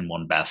your eggs in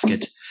one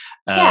basket.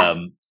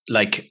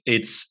 Like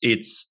it's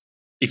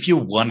if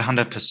you're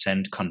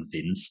 100%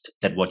 convinced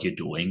that what you're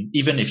doing,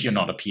 even if you're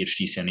not a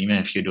PhD student, even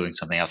if you're doing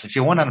something else, if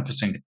you're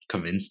 100%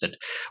 convinced that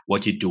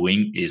what you're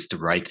doing is the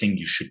right thing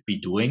you should be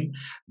doing,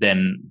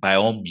 then by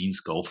all means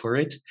go for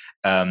it.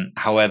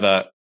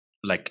 However,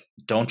 like,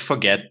 don't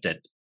forget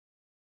that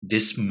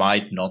this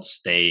might not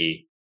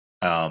stay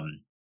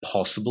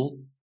possible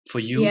for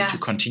you to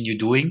continue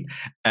doing.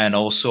 And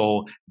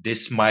also,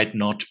 this might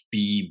not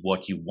be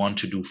what you want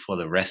to do for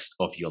the rest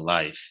of your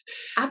life.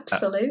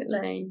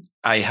 Absolutely.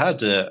 I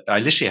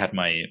literally had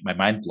my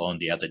mind blown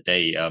the other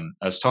day. I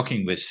was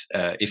talking with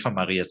Eva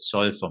Maria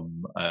Zoll,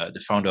 from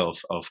the founder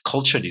of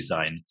Culture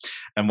Design,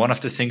 and one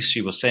of the things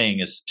she was saying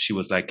is, she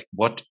was like,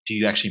 "What do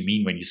you actually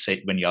mean when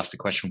you ask the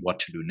question what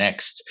to do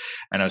next?"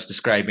 And I was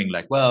describing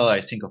like, well,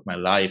 I think of my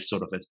life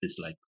sort of as this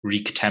like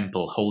Greek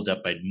temple held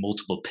up by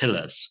multiple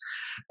pillars,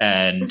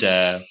 and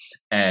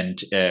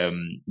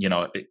you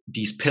know,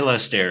 these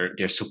pillars,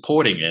 they're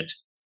supporting it.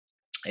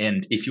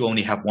 And if you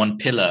only have one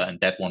pillar and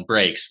that one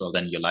breaks, well,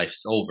 then your life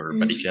is over.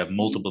 But if you have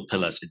multiple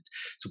pillars, it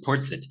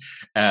supports it.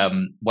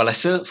 Well, I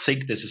still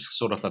think this is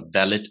sort of a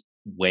valid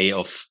way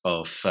of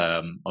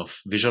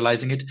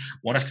visualizing it.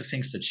 One of the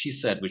things that she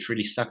said, which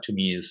really stuck to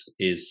me,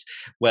 is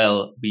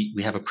well,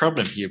 we have a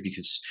problem here,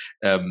 because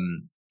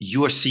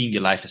you are seeing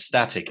your life as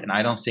static, and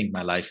I don't think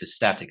my life is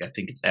static. I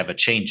think it's ever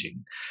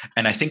changing.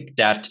 And I think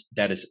that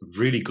is a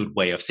really good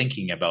way of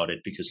thinking about it,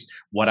 because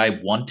what I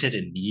wanted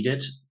and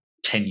needed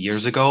 10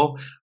 years ago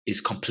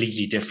is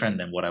completely different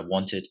than what I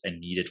wanted and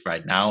needed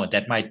right now. And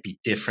that might be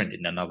different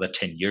in another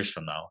 10 years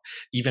from now,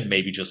 even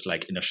maybe just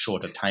like in a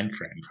shorter time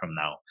frame from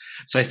now.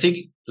 So I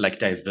think like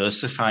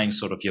diversifying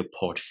sort of your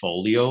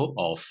portfolio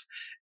of,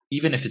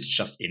 even if it's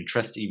just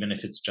interest, even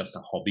if it's just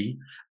a hobby,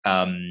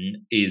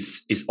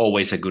 is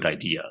always a good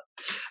idea.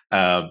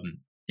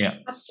 Yeah.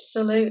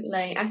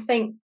 Absolutely. I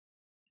think,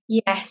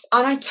 yes.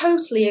 And I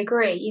totally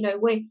agree. You know,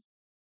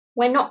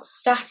 we're not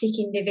static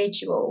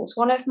individuals.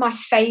 One of my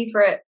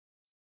favorite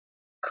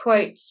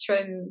quotes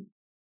from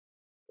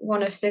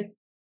one of the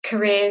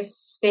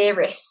careers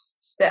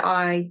theorists that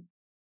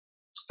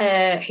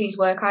whose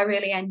work I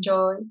really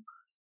enjoy,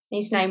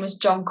 his name was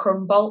John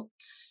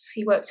Krumboltz.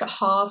 He worked at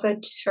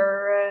Harvard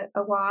for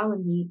a while,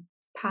 and he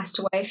passed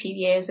away a few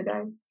years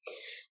ago.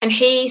 And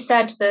he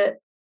said that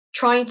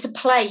trying to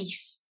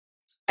place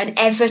an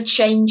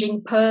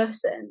ever-changing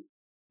person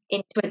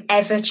into an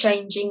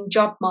ever-changing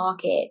job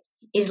market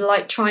is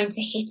like trying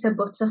to hit a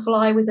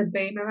butterfly with a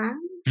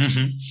boomerang.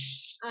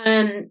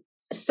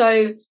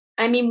 So,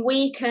 I mean,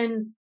 you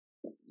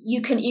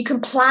can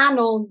plan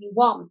all you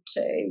want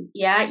to,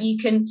 yeah. You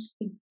can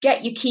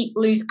get your keep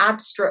loose ad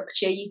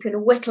structure. You can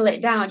whittle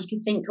it down. You can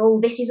think, oh,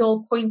 this is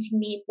all pointing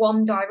me in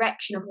one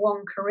direction of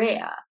one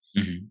career.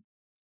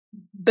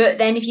 But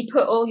then if you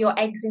put all your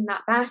eggs in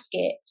that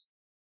basket,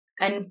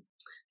 and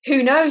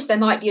who knows, there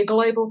might be a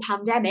global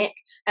pandemic,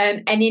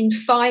 and in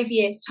 5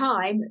 years'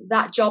 time,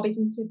 that job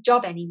isn't a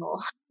job anymore.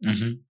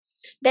 Mm-hmm.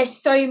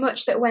 There's so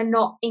much that we're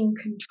not in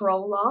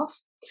control of.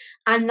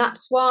 And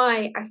that's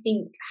why I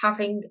think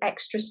having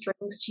extra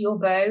strings to your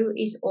bow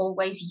is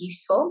always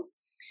useful.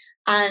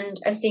 And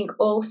I think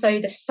also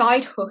the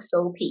side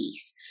hustle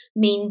piece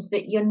means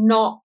that you're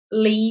not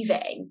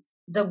leaving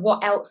the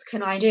what else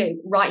can I do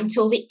right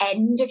until the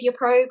end of your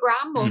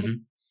program or your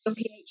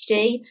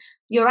PhD.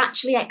 You're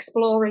actually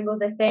exploring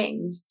other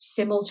things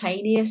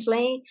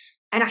simultaneously.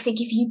 And I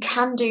think if you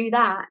can do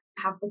that,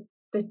 have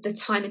the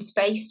time and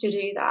space to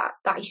do that,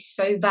 that is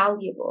so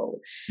valuable,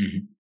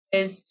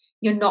 because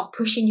you're not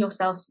pushing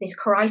yourself to this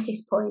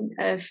crisis point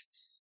of,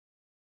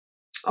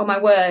 oh my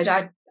word,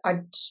 I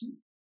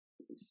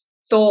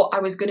thought I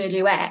was going to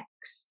do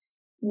X.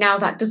 Now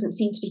that doesn't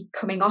seem to be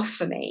coming off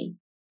for me.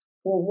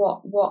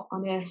 Well, what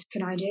on earth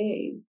can I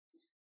do?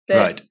 But,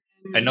 right.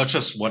 And not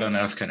just what on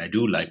earth can I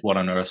do, like what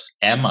on earth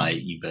am I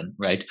even,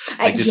 right?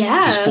 Like this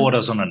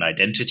borders on an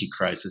identity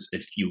crisis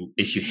if you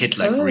hit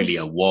like really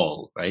a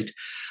wall, right?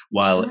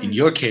 While in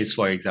your case,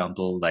 for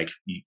example, like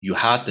you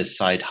had this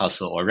side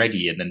hustle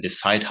already, and then this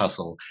side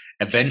hustle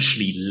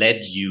eventually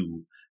led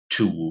you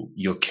to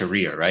your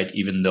career, right?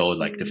 Even though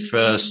like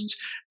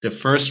the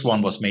first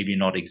one was maybe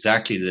not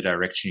exactly the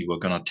direction you were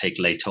going to take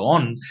later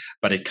on,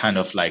 but it kind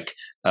of like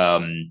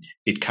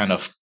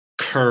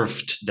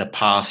curved the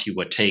path you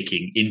were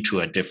taking into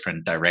a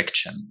different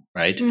direction,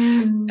 right?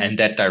 And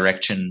that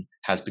direction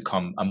has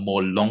become a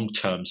more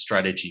long-term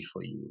strategy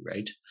for you,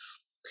 right?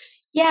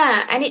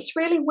 Yeah, and it's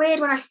really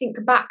weird when I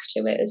think back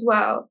to it as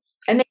well.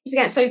 And this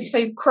again, so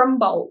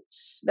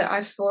Krumboltz, that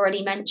I've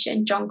already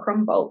mentioned, John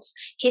Krumboltz,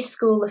 his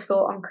school of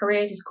thought on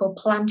careers is called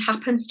planned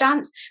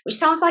happenstance, which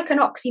sounds like an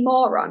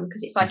oxymoron,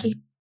 because it's like,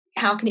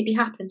 how can it be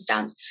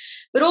happenstance?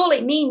 But all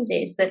it means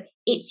is that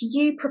it's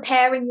you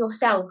preparing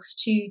yourself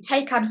to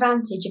take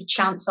advantage of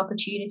chance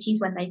opportunities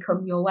when they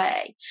come your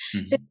way.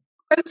 So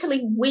it's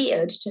totally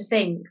weird to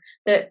think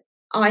that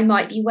I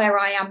might be where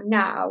I am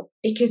now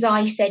because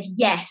I said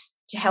yes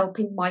to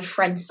helping my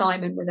friend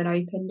Simon with an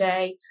open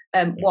day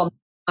one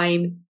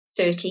time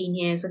 13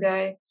 years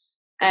ago.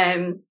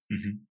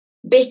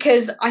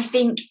 Because I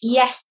think,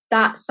 yes,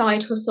 that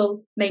side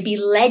hustle maybe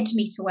led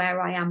me to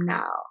where I am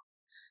now,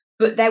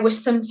 but there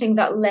was something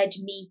that led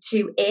me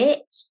to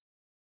it.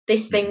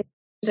 This thing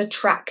was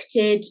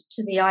attracted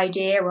to the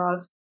idea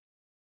of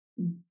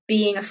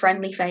being a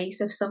friendly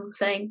face of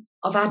something,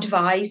 of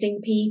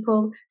advising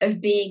people, of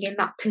being in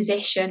that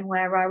position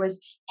where I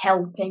was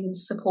helping and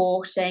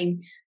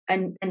supporting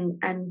and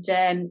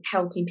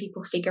helping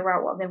people figure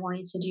out what they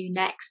wanted to do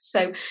next.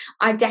 So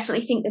I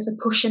definitely think there's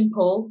a push and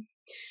pull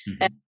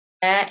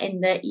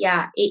in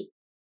that,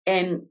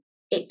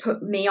 it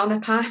put me on a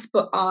path,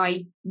 but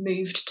I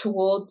moved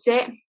towards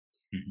it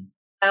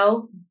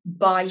well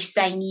by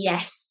saying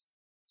yes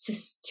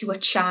to a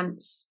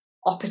chance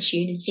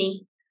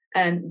opportunity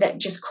that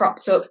just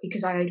cropped up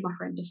because I owed my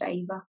friend a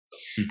favour.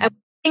 And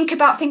think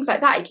about things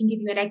like that, it can give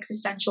you an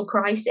existential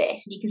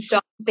crisis, and you can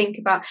start to think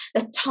about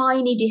the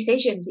tiny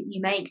decisions that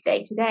you make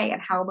day to day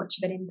and how much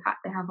of an impact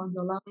they have on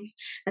your life.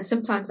 And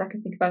sometimes I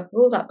can think about,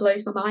 oh, that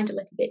blows my mind a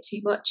little bit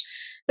too much.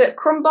 But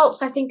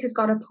Krumboltz, I think, has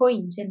got a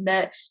point in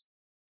that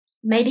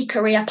maybe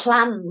career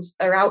plans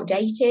are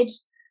outdated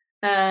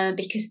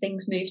because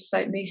things move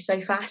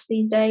so fast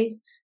these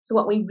days. So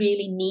what we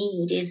really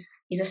need is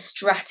a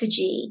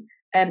strategy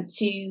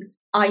to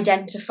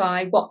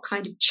identify what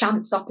kind of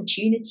chance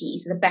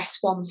opportunities are the best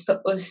ones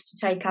for us to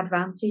take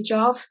advantage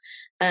of,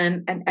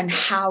 and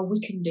how we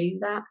can do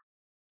that.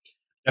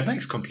 That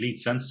makes complete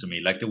sense to me.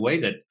 Like the way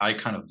that I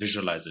kind of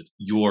visualize it,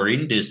 you're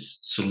in this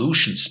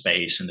solution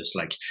space in this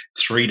like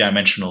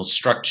 3-dimensional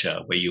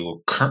structure where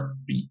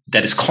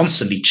that is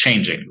constantly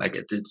changing. Like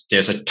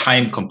there's a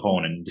time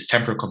component. This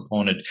temporal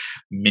component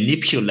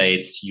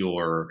manipulates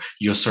your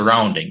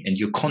surrounding, and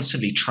you're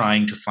constantly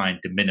trying to find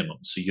the minimum.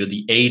 So you're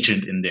the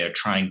agent in there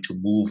trying to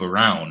move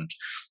around,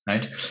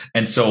 right?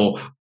 And so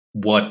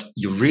what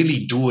you're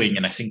really doing,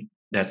 and I think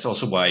that's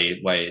also why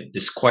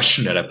this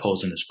question that I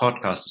pose in this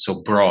podcast is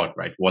so broad,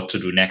 right? What to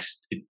do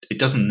next? It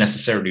doesn't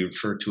necessarily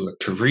refer to a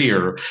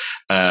career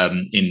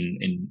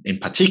in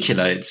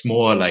particular. It's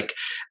more like,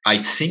 I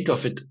think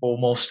of it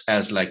almost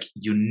as like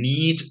you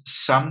need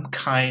some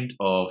kind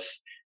of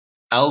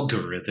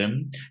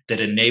algorithm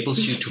that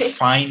enables you to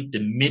find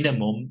the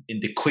minimum in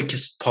the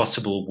quickest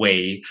possible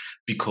way,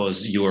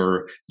 because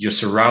your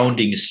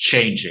surrounding is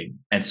changing.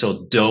 And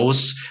so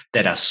those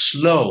that are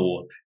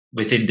slow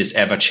within this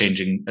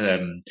ever-changing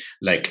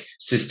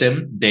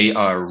system, they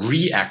are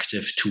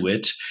reactive to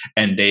it,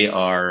 and they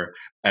are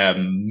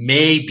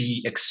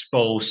maybe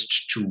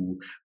exposed to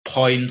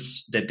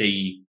points that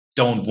they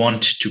don't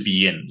want to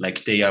be in.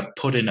 Like they are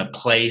put in a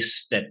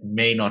place that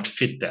may not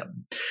fit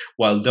them.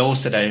 While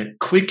those that are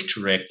quick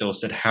to react,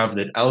 those that have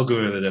that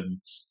algorithm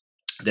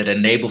that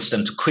enables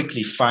them to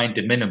quickly find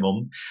the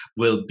minimum,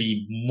 will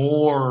be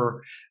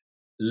more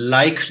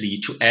likely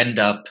to end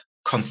up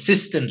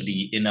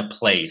consistently in a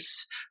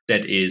place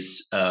that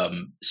is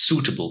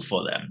suitable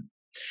for them.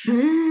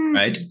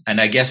 Right. And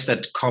I guess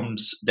that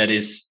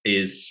is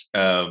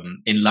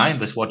in line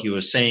with what you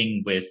were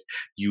saying, with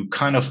you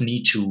kind of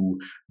need to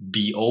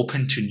be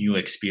open to new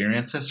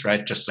experiences,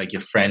 right? Just like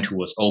your friend who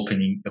was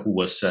opening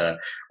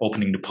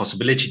the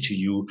possibility to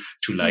you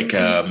to like,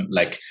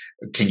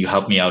 can you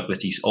help me out with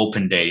these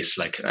open days?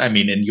 Like, I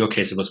mean, in your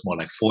case, it was more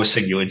like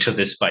forcing you into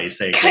this by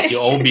saying, like, you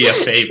owe me a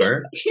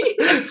favor.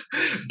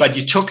 But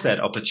you took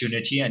that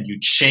opportunity and you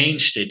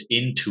changed it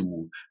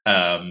into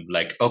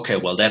like, okay,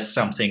 well, that's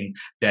something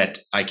that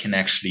I can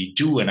actually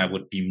do, and I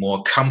would be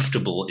more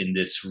comfortable in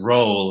this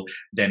role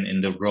than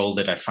in the role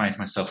that I find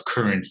myself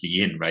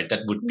currently in, right?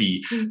 That would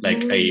be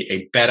like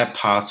a better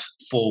path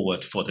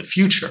forward for the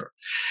future.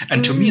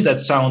 And to me, that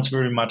sounds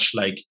very much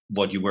like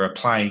what you were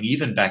applying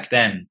even back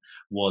then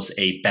was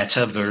a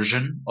better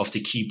version of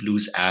the Keep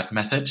Loose ad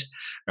method,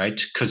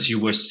 right? Because you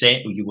were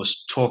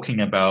talking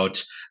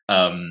about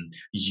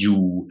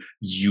you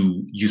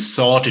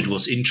thought it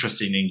was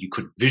interesting and you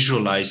could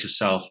visualize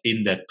yourself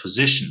in that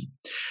position.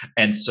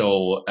 And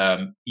so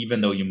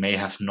even though you may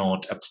have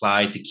not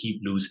applied the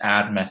Keep Loose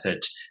ad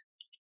method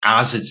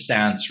as it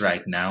stands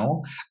right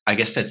now, I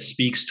guess that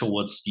speaks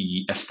towards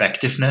the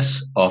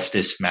effectiveness of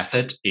this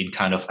method in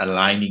kind of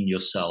aligning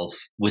yourself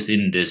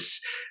within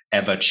this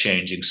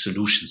ever-changing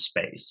solution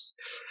space.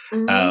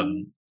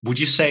 Would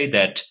you say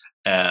that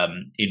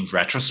in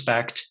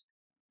retrospect,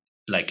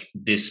 like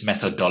this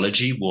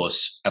methodology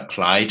was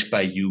applied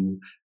by you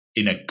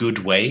in a good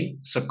way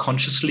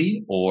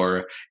subconsciously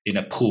or in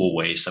a poor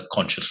way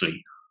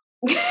subconsciously?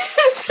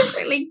 That's a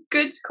really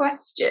good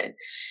question.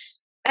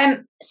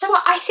 So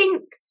I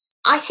think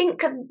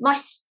my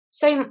to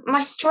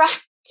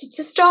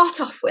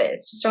start off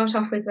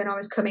with when I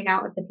was coming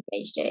out of the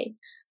PhD,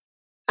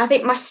 I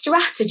think my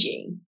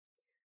strategy,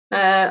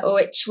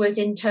 which was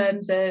in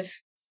terms of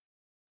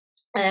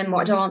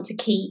what do I want to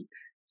keep,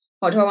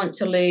 what do I want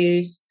to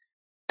lose,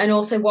 and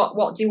also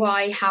what do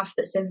I have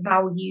that's of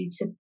value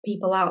to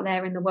people out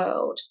there in the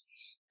world,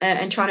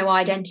 and trying to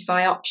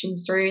identify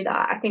options through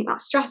that. I think that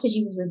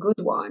strategy was a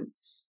good one,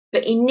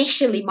 but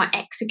initially my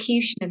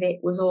execution of it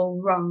was all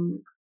wrong.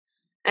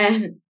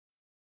 And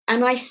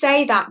I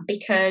say that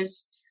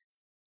because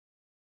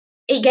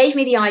it gave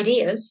me the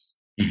ideas,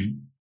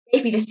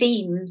 gave me the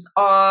themes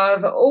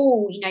of,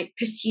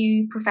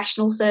 pursue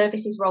professional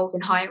services roles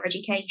in higher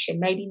education,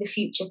 maybe in the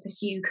future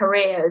pursue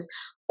careers,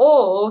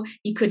 or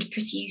you could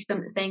pursue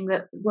something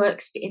that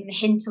works in the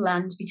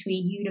hinterland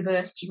between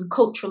universities and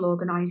cultural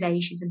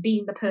organisations, and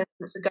being the person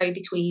that's a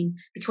go-between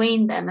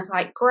them. I was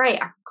like,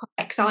 great, I'm quite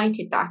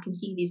excited that I can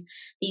see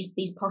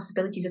these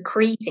possibilities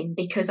accreting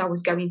because I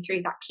was going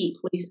through that Keep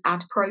Loose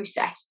ad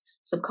process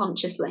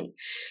subconsciously.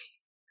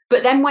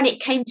 But then when it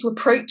came to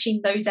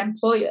approaching those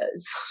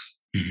employers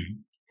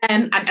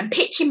and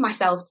pitching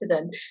myself to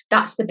them,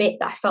 that's the bit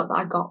that I felt that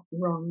I got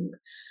wrong.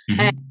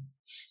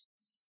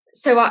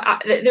 So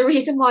the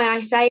reason why I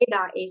say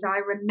that is I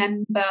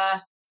remember,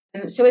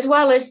 so as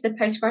well as the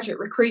postgraduate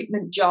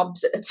recruitment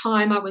jobs, at the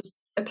time I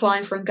was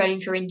applying for and going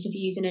through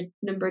interviews in a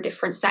number of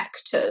different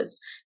sectors,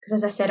 because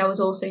as I said, I was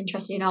also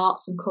interested in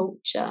arts and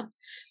culture.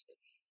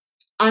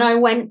 And I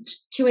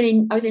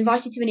was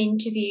invited to an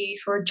interview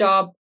for a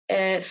job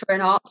for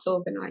an arts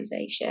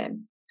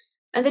organisation.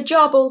 And the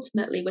job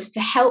ultimately was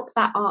to help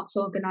that arts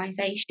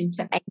organisation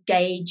to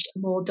engage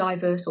more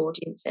diverse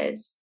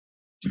audiences.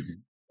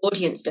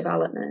 Audience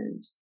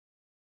development.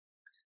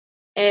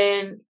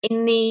 In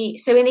the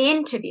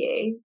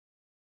interview,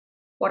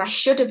 what I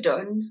should have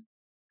done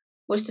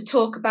was to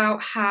talk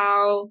about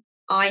how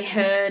I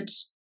had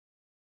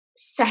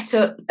set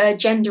up a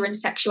gender and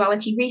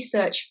sexuality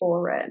research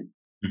forum,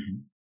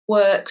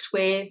 worked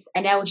with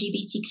an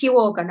LGBTQ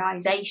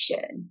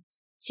organisation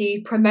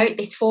to promote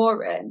this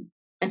forum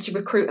and to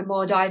recruit a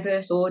more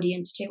diverse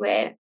audience to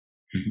it.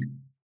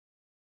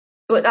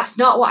 But that's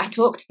not what I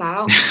talked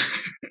about.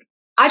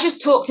 I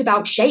just talked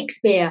about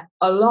Shakespeare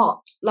a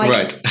lot.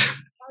 I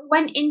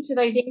went into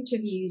those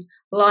interviews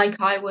like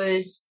I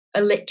was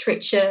a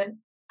literature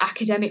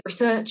academic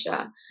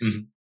researcher,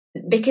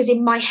 because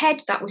in my head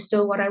that was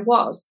still what I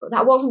was, but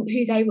that wasn't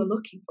who they were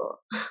looking for.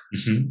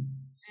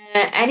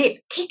 And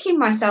it's kicking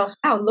myself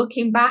now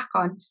looking back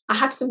on. I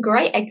had some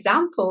great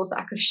examples that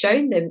I could have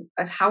shown them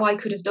of how I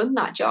could have done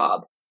that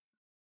job,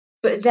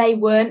 but they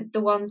weren't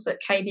the ones that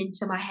came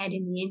into my head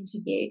in the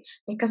interview,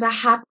 because I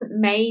hadn't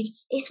made,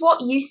 it's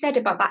what you said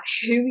about that,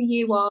 who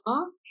you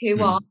are,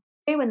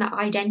 and that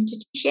identity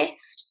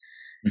shift,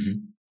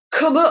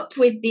 come up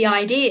with the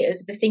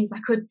ideas of the things I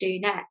could do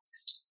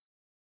next.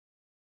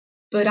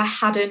 But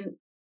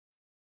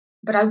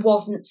I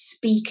wasn't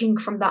speaking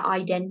from that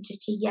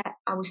identity yet.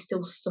 I was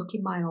still stuck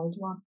in my old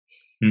one.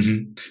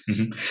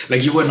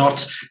 Like you were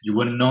not,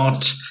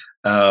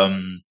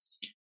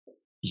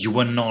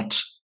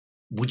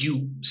 would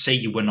you say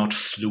you were not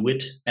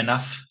fluid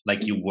enough?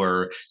 Like you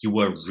were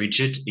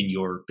rigid in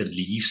your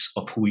beliefs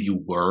of who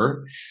you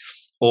were?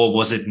 Or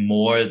was it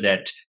more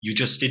that you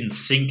just didn't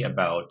think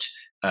about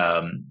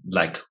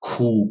like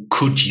who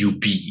could you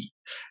be?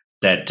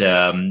 that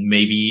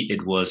maybe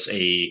it was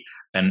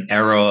an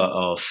era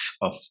of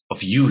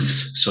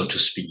youth, so to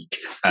speak,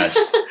 as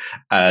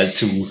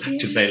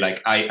to say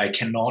like I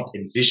cannot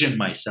envision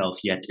myself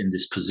yet in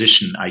this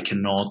position. I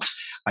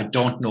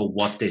don't know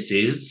what this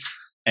is,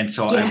 and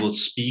so I will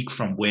speak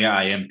from where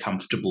I am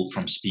comfortable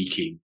from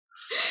speaking.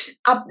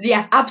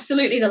 Yeah,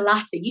 absolutely the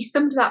latter. You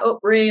summed that up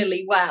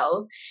really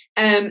well.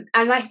 And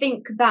I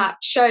think that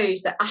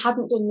shows that I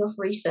hadn't done enough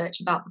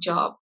research about the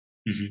job.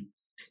 Mm-hmm.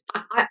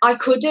 I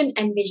couldn't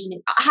envision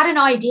it. I had an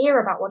idea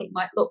about what it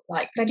might look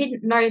like, but I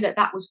didn't know that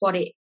that was what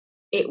it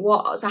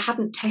was. I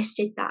hadn't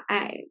tested that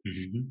out.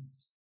 Mm-hmm.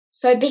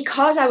 So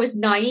because I was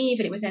naive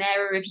and it was an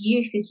era of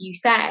youth, as you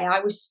say, I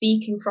was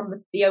speaking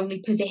from the only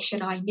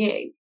position I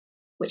knew,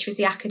 which was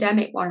the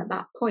academic one at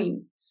that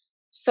point.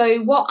 So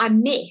what I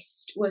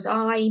missed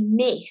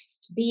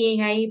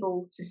being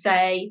able to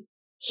say,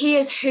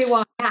 here's who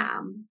I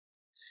am,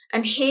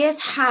 and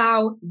here's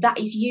how that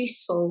is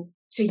useful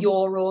to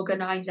your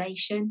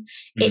organisation.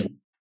 Mm-hmm. It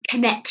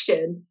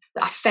connection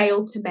that I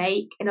failed to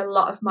make in a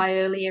lot of my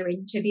earlier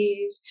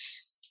interviews.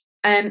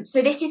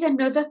 So this is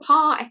another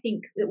part I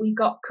think that we've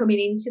got coming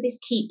into this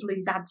Keep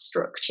Blues ad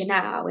structure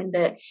now, in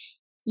that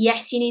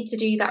yes, you need to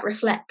do that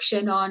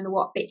reflection on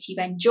what bits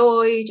you've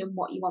enjoyed and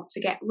what you want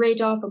to get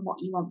rid of and what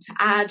you want to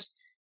add.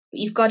 But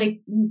you've got to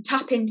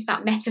tap into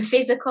that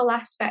metaphysical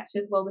aspect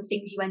of, well, the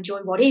things you enjoy.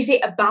 What is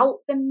it about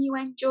them you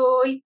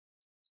enjoy?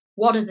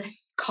 What are the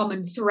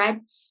common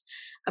threads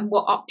and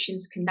what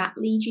options can that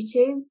lead you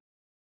to?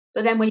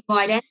 But then when you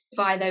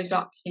identify those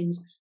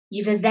options,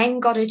 you've then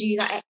got to do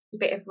that extra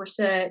bit of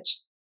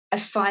research of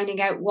finding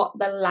out what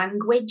the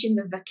language and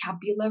the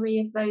vocabulary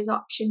of those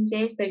options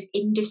is, those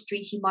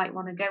industries you might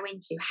want to go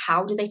into.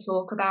 How do they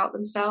talk about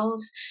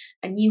themselves?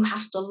 And you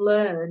have to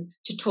learn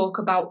to talk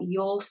about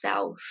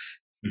yourself,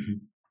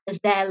 mm-hmm.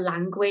 their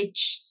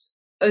language.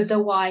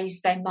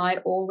 Otherwise, they might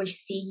always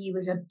see you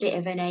as a bit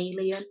of an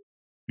alien,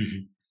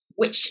 mm-hmm.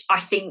 which I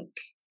think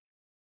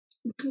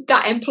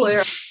that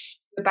employer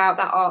about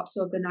that arts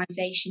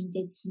organisation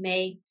did to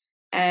me.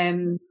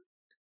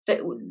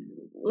 That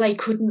they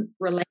couldn't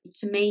relate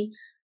to me.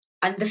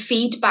 And the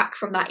feedback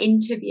from that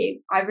interview,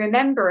 I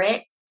remember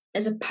it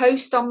as a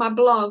post on my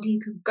blog you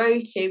could go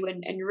to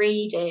and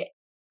read it,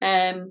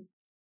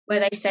 where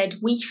they said,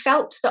 we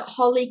felt that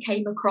Holly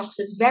came across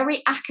as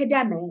very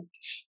academic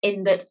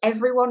in that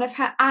every one of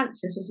her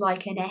answers was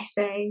like an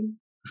essay.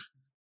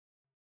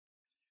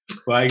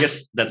 Well, I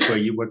guess that's where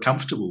you were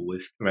comfortable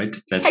with, right?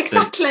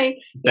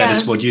 Exactly. That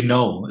is what you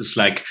know. It's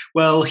like,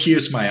 well,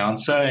 here's my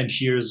answer, and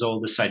here's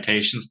all the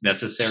citations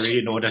necessary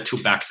in order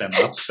to back them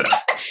up.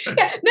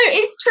 Yeah, no,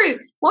 it's true.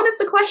 One of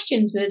the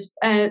questions was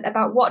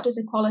about what does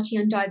equality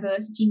and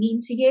diversity mean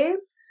to you?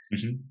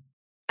 Mm-hmm.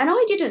 And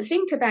I didn't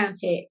think about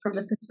it from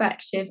the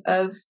perspective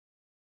of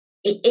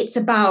it's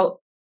about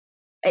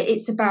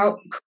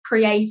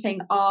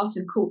creating art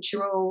and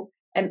cultural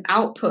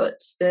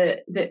outputs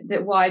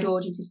that wide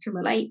audiences can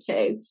relate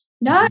to.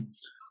 No, mm-hmm.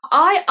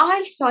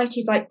 I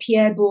cited like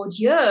Pierre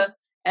Bourdieu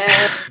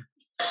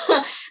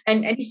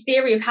and his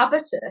theory of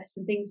habitus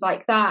and things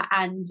like that.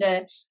 And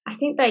I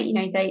think they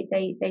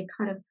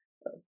kind of,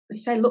 they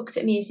say, looked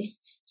at me as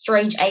this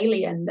strange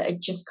alien that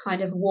had just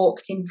kind of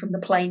walked in from the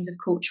planes of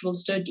cultural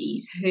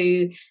studies,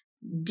 who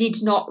did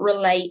not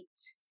relate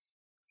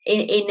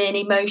in an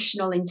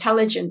emotional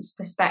intelligence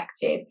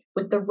perspective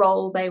with the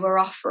role they were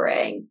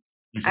offering,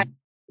 mm-hmm. and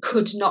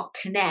could not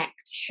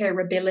connect her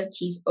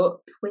abilities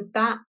up with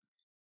that.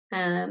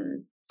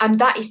 And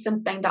that is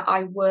something that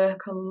I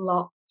work a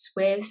lot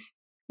with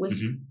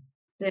mm-hmm.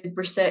 the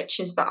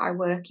researchers that I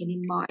work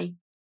in my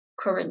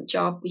current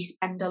job. We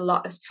spend a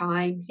lot of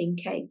time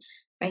thinking,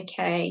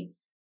 okay,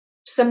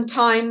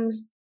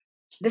 sometimes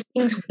the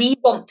things we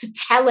want to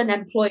tell an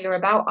employer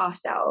about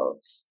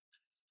ourselves,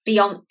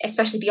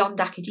 especially beyond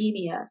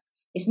academia,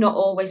 is not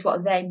always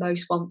what they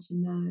most want to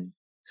know.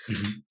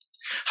 Mm-hmm.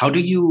 How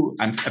do you,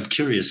 I'm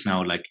curious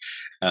now, like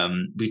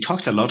we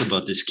talked a lot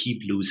about this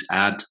Keep Blues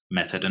ad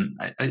method, and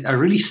I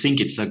really think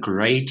it's a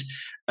great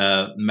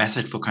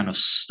method for kind of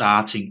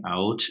starting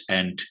out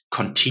and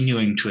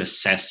continuing to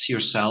assess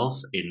yourself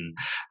in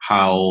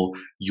how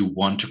you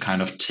want to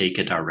kind of take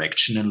a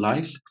direction in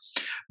life.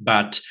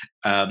 But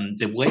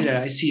the way that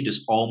I see it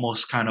is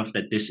almost kind of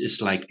that this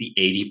is like the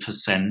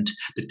 80%,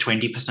 the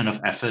 20% of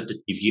effort that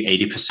give you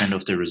 80%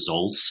 of the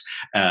results,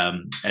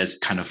 as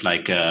kind of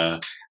like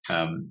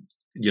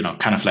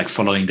kind of like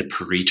following the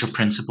Pareto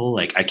principle.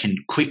 Like I can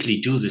quickly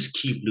do this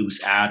Keep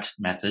Blues ad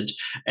method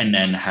and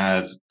then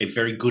have a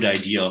very good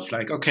idea of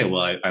like, okay,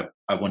 well,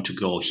 I want to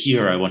go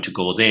here, I want to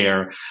go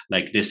there.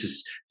 Like this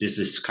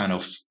is kind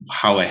of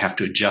how I have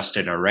to adjust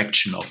the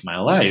direction of my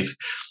life.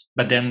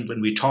 But then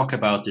when we talk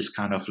about this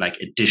kind of like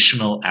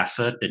additional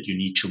effort that you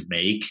need to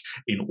make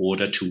in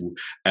order to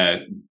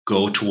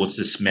go towards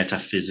this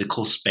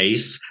metaphysical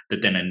space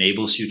that then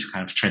enables you to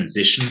kind of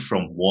transition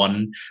from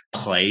one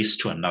place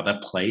to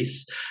another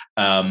place,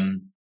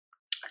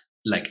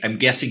 like I'm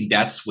guessing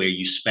that's where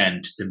you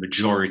spend the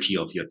majority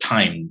of your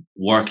time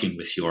working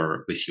with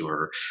your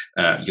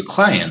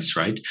clients,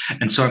 right?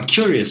 And so I'm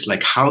curious,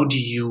 like how do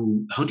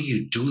you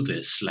do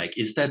this? Like,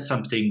 is that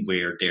something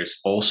where there's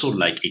also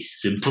like a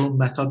simple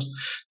method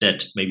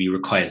that maybe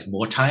requires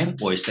more time,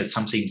 or is that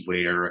something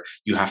where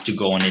you have to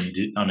go on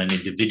on an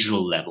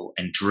individual level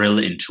and drill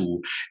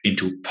into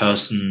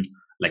person,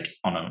 like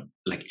on a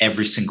like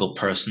every single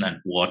person, and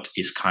what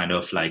is kind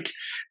of like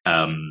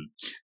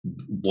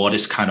what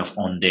is kind of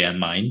on their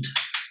mind?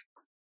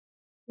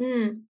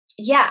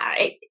 Yeah,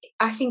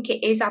 I think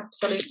it is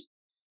absolutely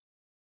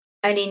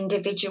an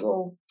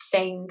individual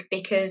thing,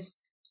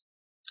 because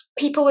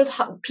people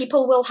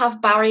will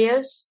have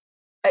barriers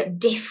at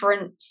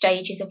different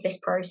stages of this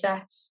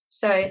process.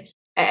 So,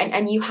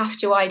 and you have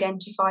to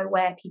identify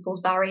where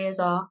people's barriers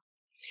are.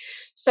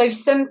 So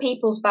some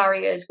people's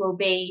barriers will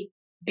be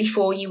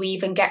before you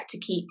even get to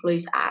keep,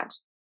 lose, add,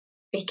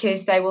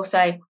 because they will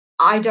say,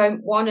 I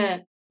don't want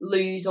to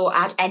lose or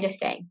add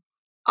anything.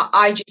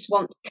 I just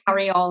want to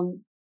carry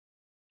on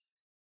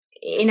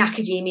in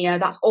academia.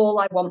 That's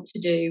all I want to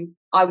do.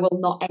 I will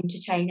not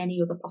entertain any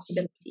other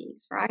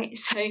possibilities, right?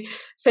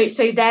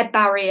 So their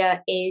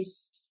barrier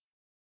is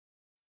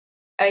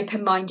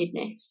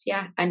open-mindedness,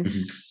 yeah, and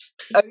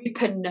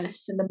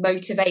openness and the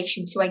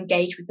motivation to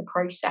engage with the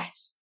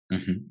process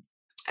in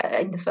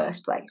the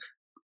first place.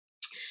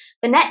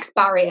 The next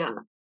barrier,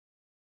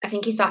 I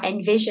think, is that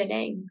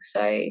envisioning.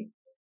 So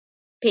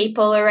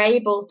people are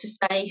able to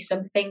say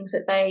some things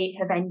that they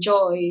have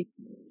enjoyed,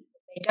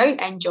 they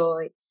don't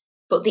enjoy,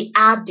 but the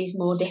add is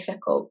more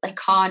difficult. They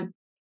can't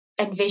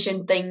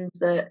envision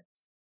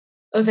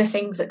other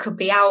things that could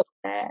be out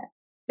there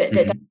that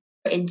they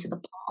put into the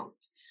pot.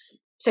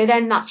 So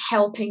then that's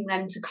helping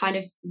them to kind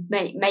of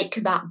make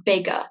that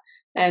bigger,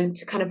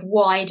 to kind of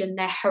widen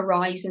their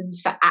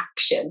horizons for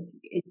action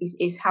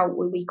is how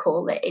we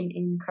call it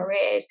in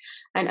careers,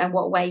 and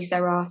what ways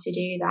there are to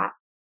do that.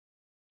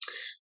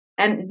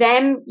 And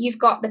then you've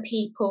got the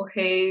people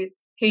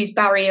whose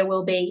barrier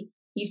will be,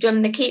 you've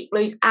done the keep,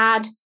 lose,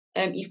 add,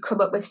 you've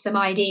come up with some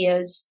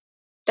ideas.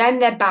 Then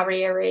their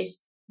barrier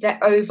is they're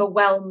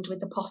overwhelmed with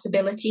the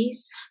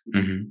possibilities.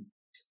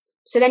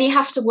 So then you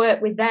have to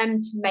work with them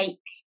to make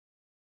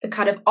the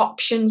kind of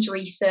options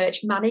research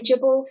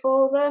manageable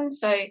for them.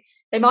 So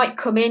they might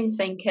come in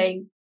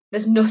thinking,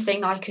 there's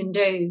nothing I can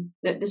do,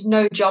 that there's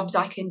no jobs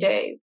I can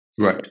do.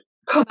 Right.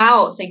 Come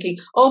out thinking,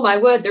 oh my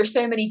word, there are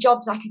so many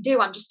jobs I can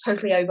do. I'm just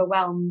totally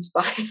overwhelmed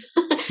by.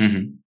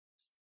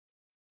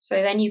 So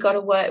then you've got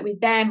to work with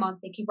them on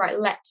thinking, right,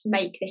 let's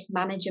make this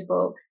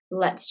manageable.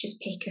 Let's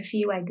just pick a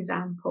few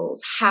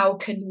examples. How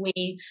can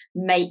we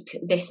make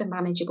this a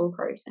manageable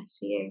process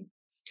for you?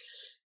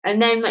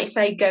 And then, like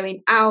say,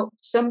 going out,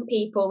 some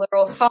people are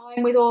all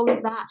fine with all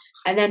of that.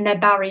 And then their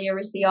barrier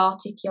is the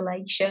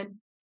articulation.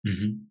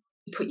 So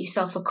you put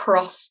yourself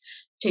across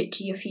to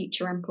your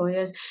future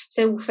employers.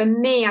 So for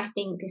me, I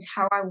think is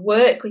how I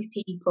work with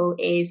people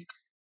is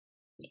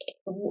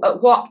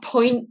at what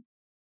point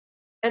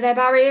are their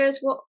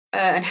barriers,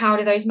 and how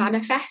do those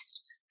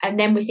manifest? And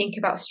then we think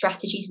about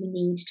strategies we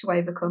need to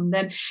overcome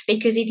them.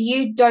 Because if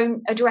you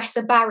don't address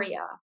a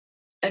barrier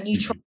and you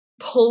try to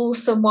pull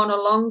someone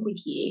along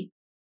with you,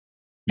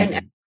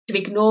 and to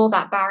ignore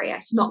that barrier,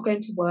 it's not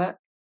going to work.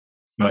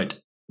 Right.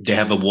 They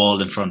have a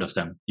wall in front of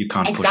them. You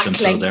can't push them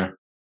through there.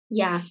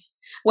 Yeah.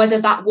 Whether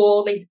that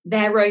wall is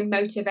their own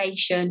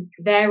motivation,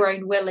 their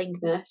own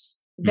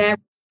willingness, their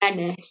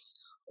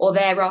awareness, or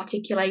their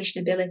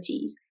articulation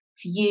abilities,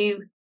 if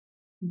you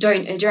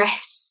don't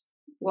address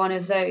one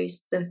of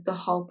those, the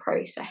whole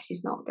process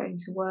is not going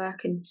to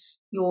work, and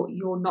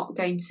you're not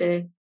going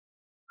to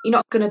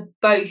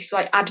both,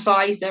 like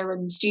advisor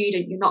and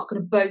student, you're not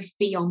going to both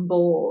be on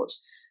board.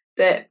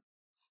 But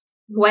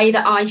the way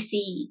that I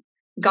see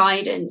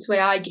guidance, the way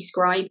I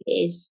describe it,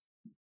 is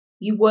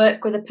you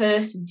work with a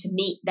person to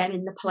meet them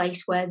in the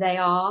place where they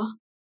are,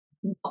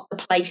 not the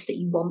place that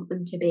you want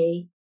them to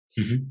be.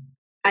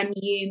 And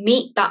you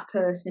meet that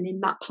person in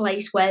that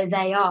place where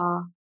they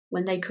are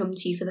when they come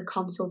to you for the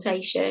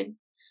consultation.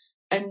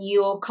 And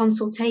your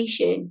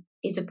consultation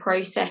is a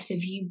process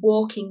of you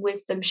walking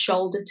with them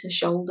shoulder to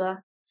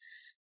shoulder.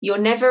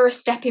 You're never a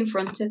step in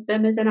front of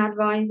them as an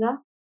advisor.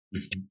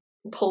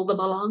 Pull them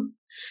along.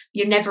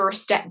 You're never a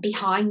step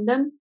behind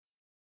them,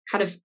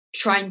 kind of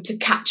trying to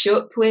catch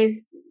up with,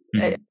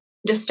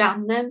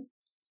 understand them.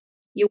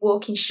 You're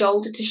walking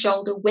shoulder to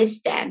shoulder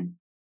with them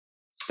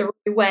through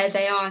where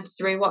they are and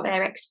through what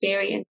they're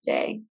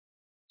experiencing,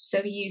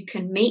 so you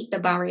can meet the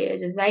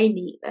barriers as they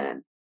meet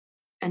them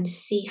and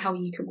see how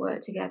you can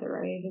work together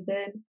over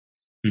them.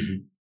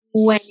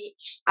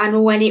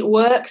 When it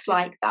works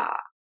like that,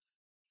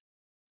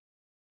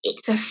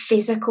 it's a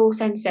physical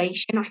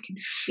sensation. I can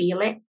feel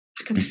it.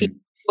 I can feel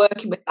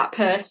working with that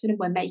person, and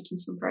we're making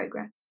some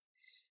progress.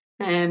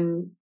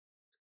 And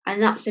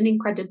that's an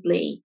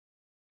incredibly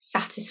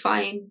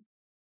satisfying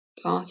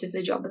part of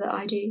the job that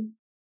I do.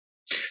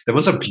 That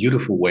was a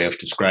beautiful way of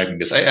describing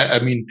this. I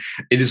mean,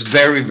 it is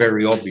very,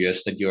 very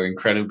obvious that you're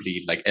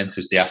incredibly like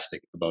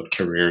enthusiastic about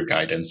career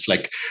guidance.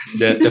 Like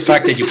the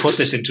fact that you put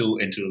this into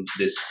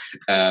this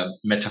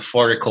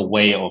metaphorical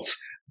way of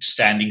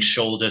standing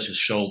shoulder to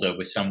shoulder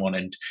with someone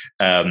and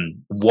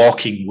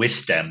walking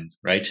with them,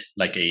 right?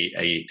 Like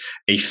a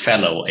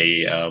fellow,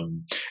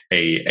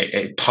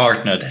 a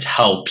partner that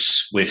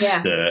helps with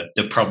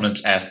the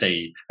problems as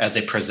they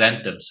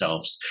present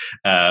themselves,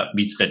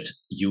 means that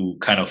you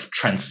kind of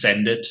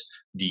transcended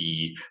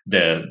the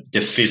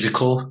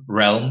physical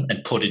realm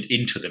and put it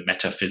into the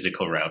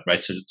metaphysical realm, right?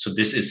 So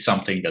this is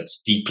something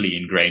that's deeply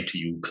ingrained to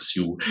you, because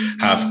you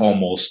have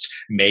almost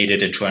made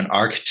it into an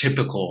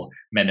archetypical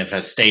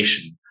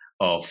manifestation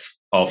of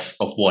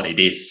what it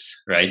is,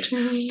 right?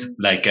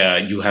 Like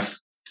you have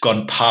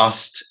gone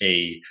past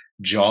a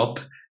job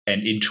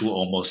and into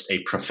almost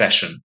a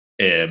profession,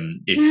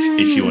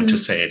 if you want to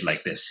say it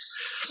like this.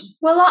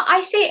 Well,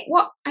 I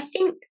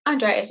think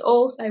Andreas,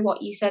 also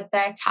what you said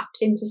there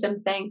taps into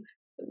something,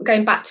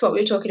 going back to what we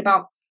were talking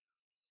about,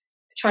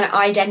 trying to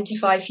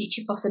identify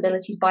future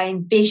possibilities by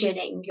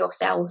envisioning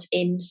yourself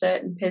in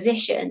certain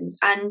positions,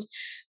 and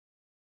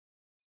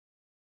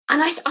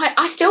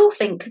I still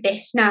think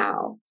this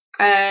now,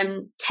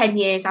 10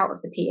 years out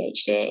of the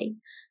PhD,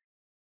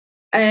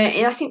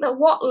 and I think that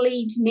what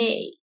leads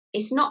me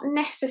is not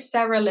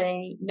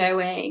necessarily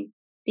knowing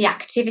the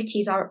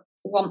activities I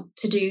want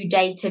to do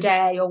day to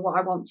day or what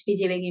I want to be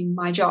doing in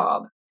my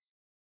job.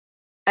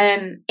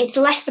 It's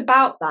less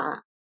about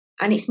that,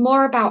 and it's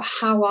more about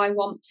how I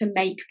want to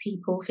make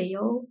people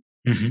feel.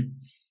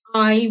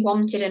 I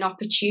wanted an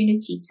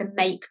opportunity to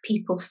make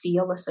people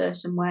feel a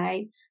certain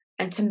way,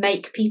 and to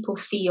make people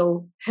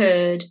feel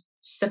heard,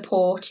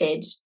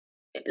 supported,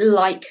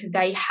 like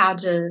they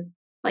had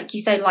like you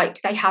say,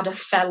 like they had a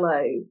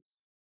fellow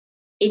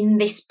in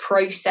this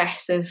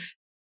process of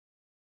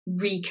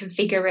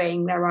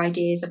reconfiguring their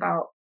ideas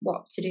about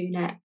what to do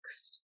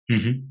next.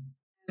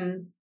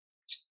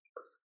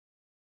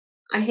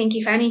 I think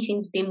if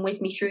anything's been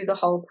with me through the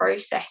whole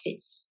process,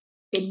 it's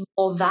been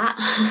more that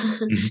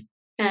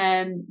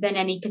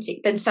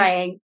than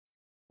saying, it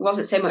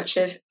wasn't so much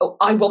of, oh,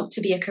 I want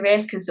to be a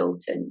careers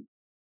consultant.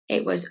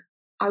 It was,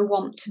 I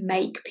want to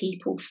make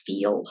people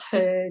feel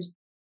heard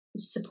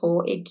and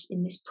supported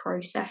in this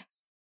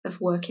process of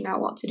working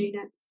out what to do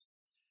next.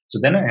 So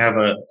then I have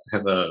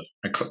a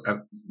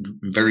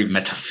very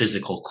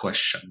metaphysical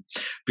question,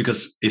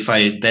 because if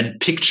I then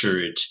picture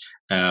it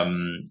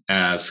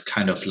as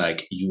kind of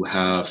like you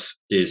have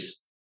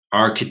this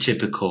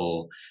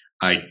archetypical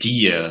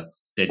idea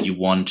that you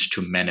want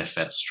to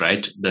manifest,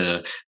 right?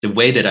 The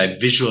way that I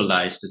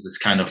visualize this is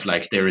kind of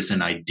like there is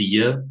an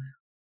idea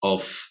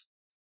of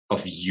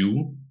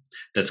you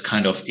that's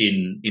kind of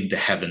in the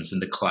heavens, in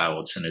the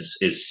clouds, and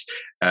is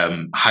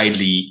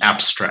highly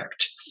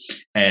abstract.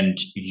 And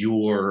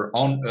you're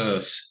on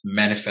Earth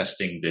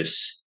manifesting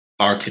this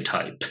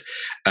archetype.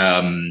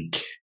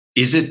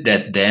 Is it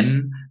that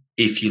then,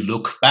 if you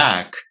look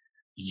back,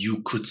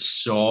 you could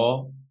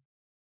see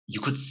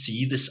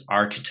this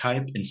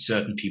archetype in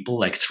certain people,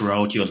 like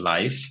throughout your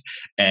life,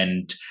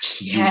 and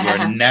you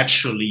were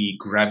naturally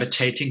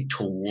gravitating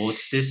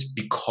towards this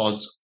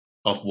because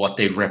of what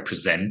they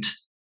represent?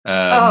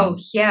 Oh,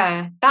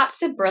 yeah.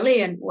 That's a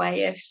brilliant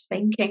way of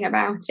thinking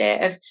about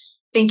it,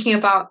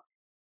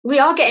 we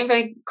are getting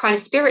very kind of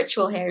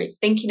spiritual here. It's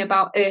thinking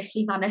about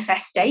earthly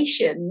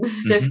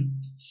manifestations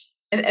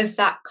of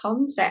that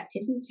concept,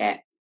 isn't it?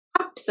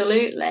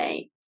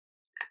 Absolutely.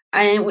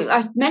 And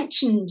I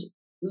mentioned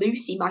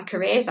Lucy, my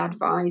careers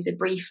advisor,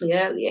 briefly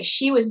earlier.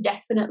 She was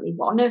definitely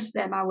one of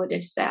them, I would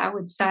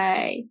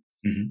say.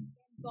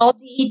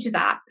 Embodied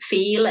that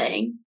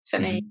feeling for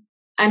me.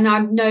 And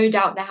I've no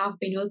doubt there have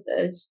been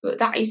others, but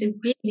that is a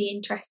really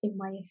interesting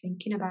way of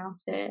thinking about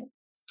it.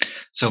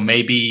 So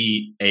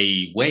maybe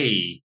a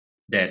way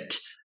that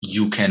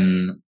you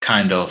can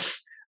kind of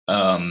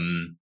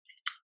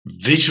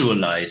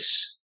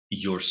visualize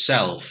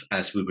yourself,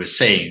 as we were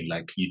saying,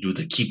 like you do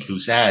the keep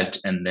loose ad,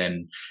 and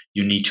then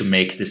you need to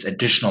make this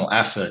additional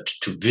effort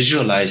to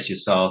visualize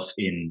yourself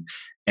in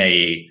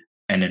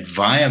an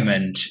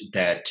environment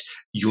that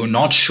you're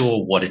not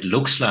sure what it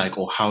looks like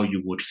or how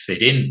you would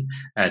fit in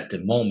at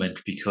the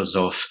moment because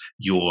of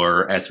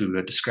your, as we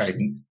were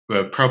describing,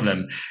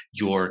 problem,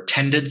 your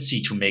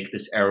tendency to make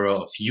this error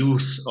of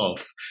youth,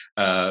 of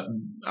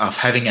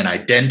having an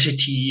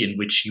identity in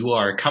which you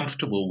are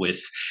comfortable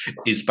with,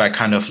 is by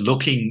kind of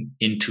looking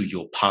into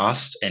your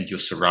past and your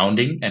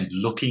surrounding and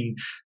looking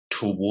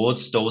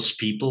towards those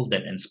people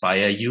that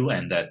inspire you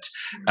and that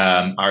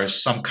are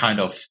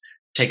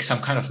take some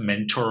kind of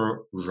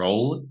mentor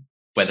role,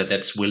 whether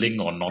that's willing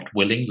or not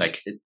willing,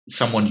 like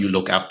someone you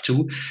look up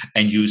to,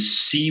 and you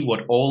see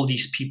what all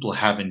these people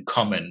have in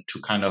common, to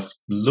kind of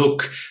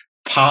look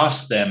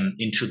past them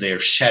into their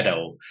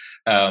shadow,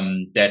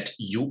 that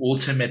you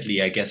ultimately,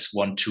 I guess,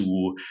 want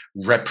to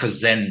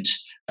represent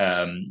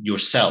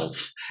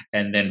yourself,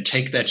 and then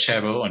take that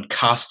shadow and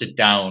cast it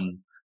down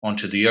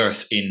onto the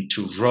earth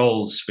into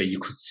roles where you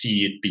could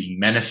see it being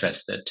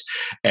manifested,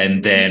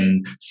 and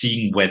then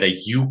seeing whether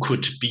you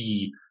could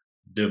be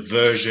the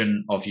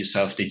version of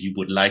yourself that you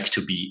would like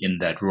to be in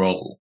that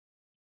role.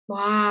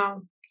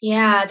 Wow.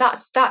 Yeah,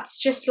 that's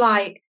just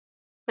like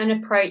an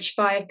approach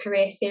by a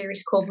career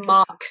theorist called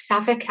Mark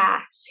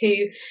Savakas,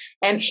 who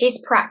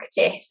his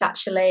practice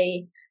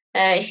actually,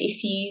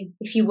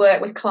 if you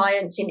work with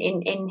clients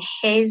in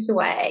his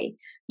way,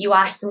 you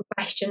ask them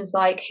questions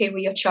like, who were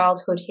your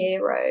childhood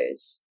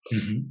heroes?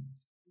 Mm-hmm.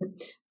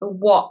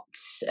 What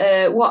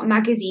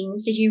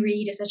magazines did you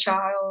read as a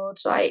child?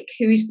 Like,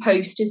 whose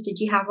posters did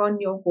you have on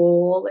your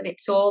wall? And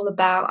it's all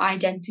about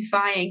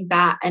identifying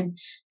that and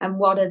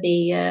what are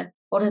the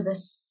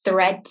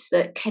threads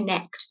that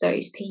connect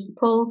those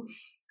people.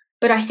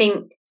 But I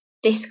think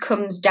this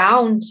comes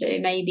down to,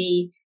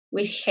 maybe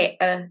we've hit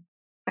a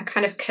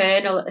kind of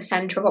kernel at the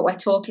center of what we're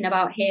talking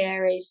about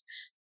here. Is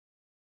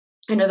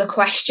another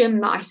question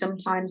that I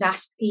sometimes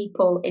ask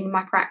people in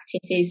my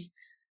practice is,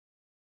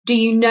 do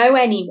you know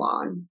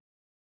anyone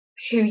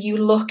who you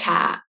look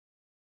at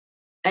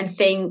and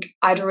think,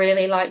 I'd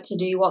really like to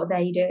do what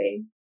they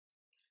do?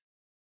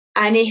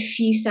 And if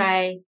you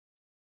say,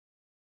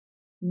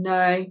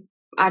 no,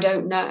 I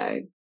don't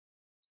know,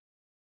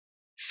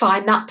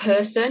 find that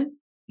person,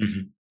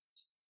 Mm-hmm.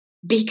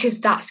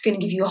 because that's going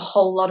to give you a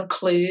whole lot of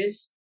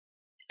clues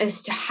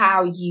as to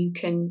how you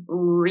can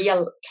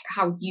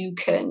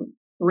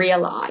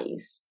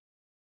realize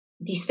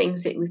these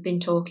things that we've been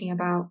talking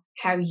about,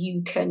 how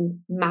you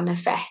can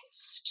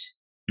manifest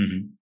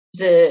Mm-hmm.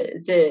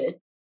 the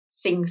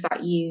things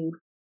that you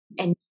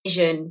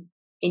envision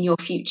in your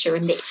future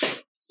and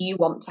that you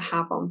want to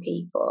have on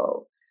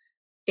people.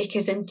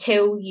 Because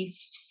until you've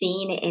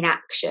seen it in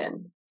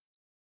action,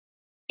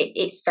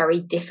 it's very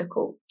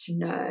difficult to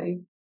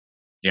know.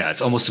 Yeah,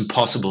 it's almost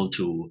impossible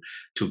to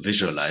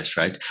visualize,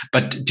 right?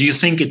 But do you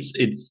think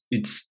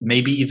it's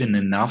maybe even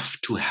enough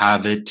to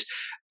have it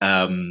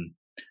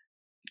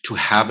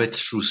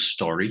through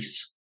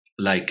stories?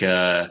 Like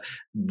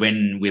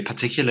when we're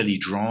particularly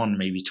drawn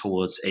maybe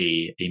towards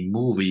a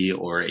movie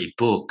or a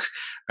book,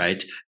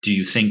 right? Do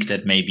you think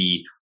that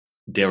maybe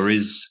there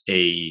is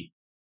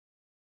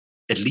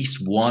at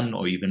least one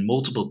or even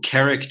multiple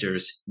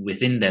characters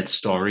within that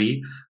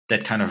story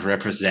that kind of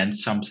represent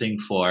something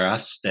for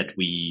us that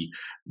we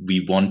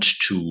want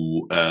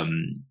to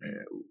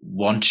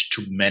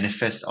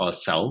manifest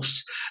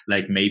ourselves?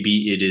 Like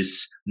maybe it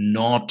is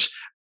not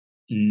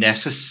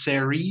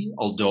necessary,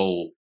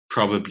 although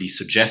probably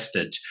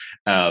suggested,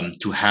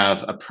 to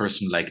have a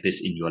person like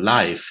this in your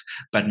life,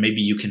 but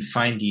maybe you can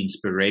find the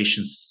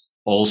inspirations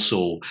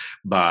also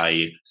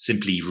by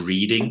simply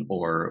reading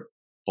or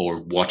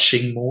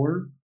watching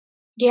more.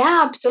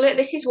 Yeah, absolutely.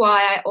 This is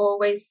why I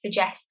always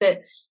suggest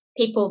that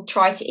people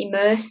try to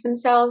immerse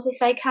themselves if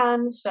they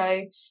can.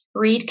 So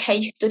read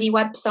case study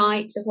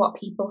websites of what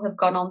people have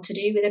gone on to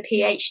do with a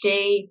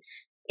PhD.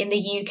 In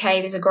the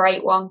UK, there's a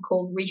great one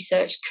called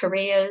Research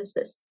Careers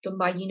that's done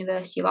by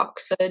University of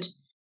Oxford.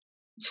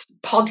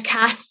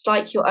 Podcasts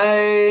like your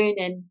own,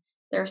 and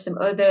there are some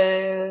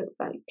other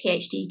like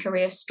PhD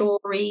career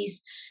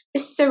stories.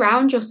 Just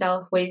surround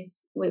yourself with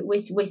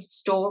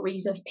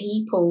stories of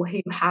people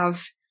who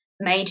have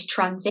made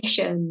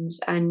transitions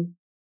and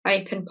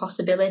open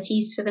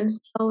possibilities for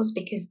themselves,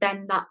 because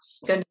then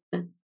that's going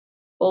to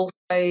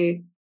also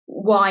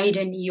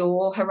widen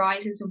your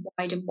horizons and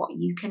widen what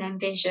you can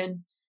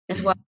envision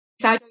as well.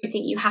 So I don't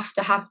think you have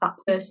to have that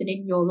person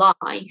in your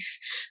life.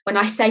 When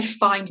I say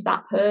find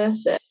that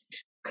person,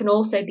 it can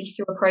also be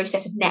through a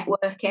process of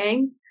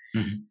networking.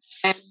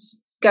 Mm-hmm.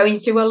 Going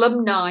through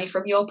alumni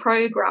from your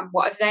program.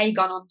 What have they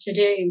gone on to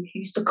do?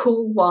 Who's the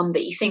cool one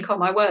that you think, oh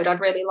my word, I'd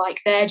really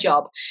like their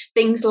job?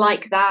 Things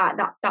like that.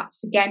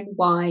 That's again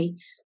why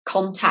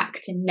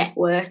contact and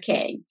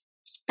networking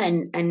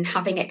and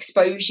having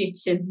exposure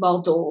to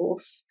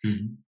models,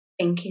 Mm-hmm.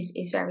 I think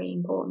is very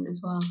important as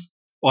well.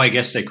 Or I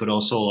guess they could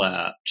also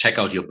check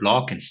out your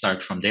blog and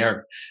start from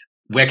there.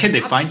 Where can they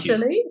find you?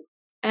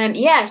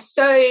 Absolutely.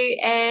 So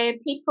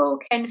people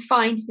can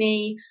find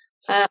me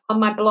on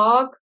my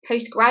blog,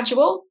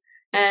 Postgradual.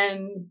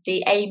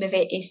 The aim of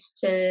it is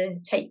to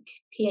take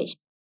PhD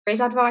careers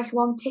advice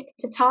one tip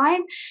at a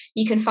time.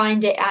 You can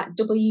find it at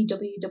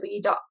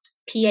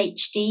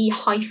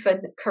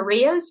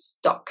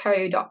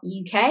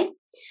www.phd-careers.co.uk.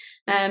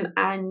 And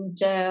on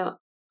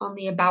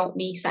the About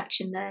Me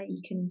section there,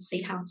 you can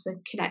see how to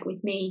connect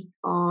with me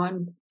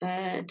on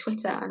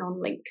Twitter and on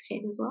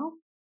LinkedIn as well.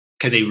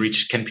 Can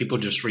people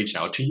just reach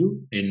out to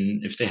you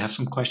if they have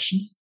some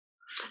questions?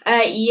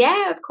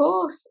 Yeah, of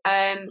course.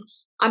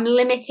 I'm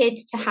limited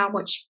to how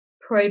much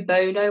pro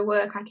bono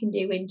work I can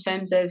do in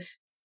terms of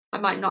I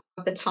might not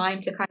have the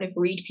time to kind of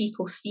read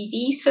people's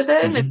CVs for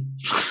them. Mm-hmm.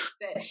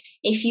 But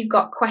if you've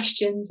got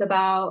questions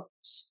about,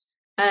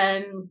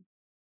 if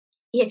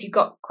you've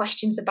got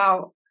questions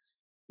about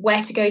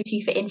where to go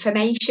to for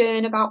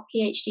information about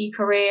PhD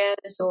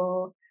careers,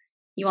 or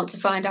you want to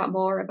find out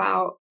more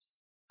about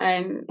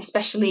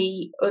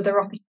especially other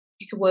opportunities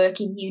to work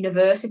in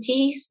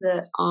universities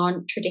that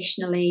aren't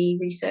traditionally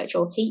research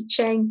or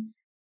teaching.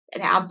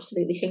 They're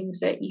absolutely things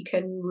that you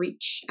can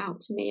reach out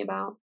to me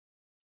about.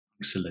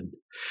 Excellent.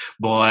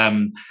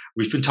 Well,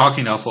 we've been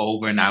talking now for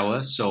over an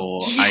hour, so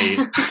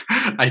Yeah.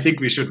 I think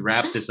we should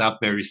wrap this up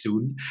very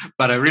soon.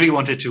 But I really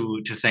wanted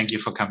to thank you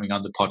for coming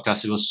on the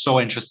podcast. It was so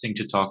interesting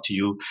to talk to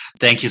you.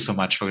 Thank you so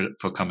much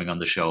for coming on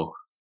the show.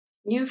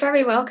 You're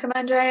very welcome,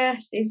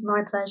 Andreas. It's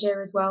my pleasure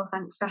as well.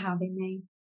 Thanks for having me.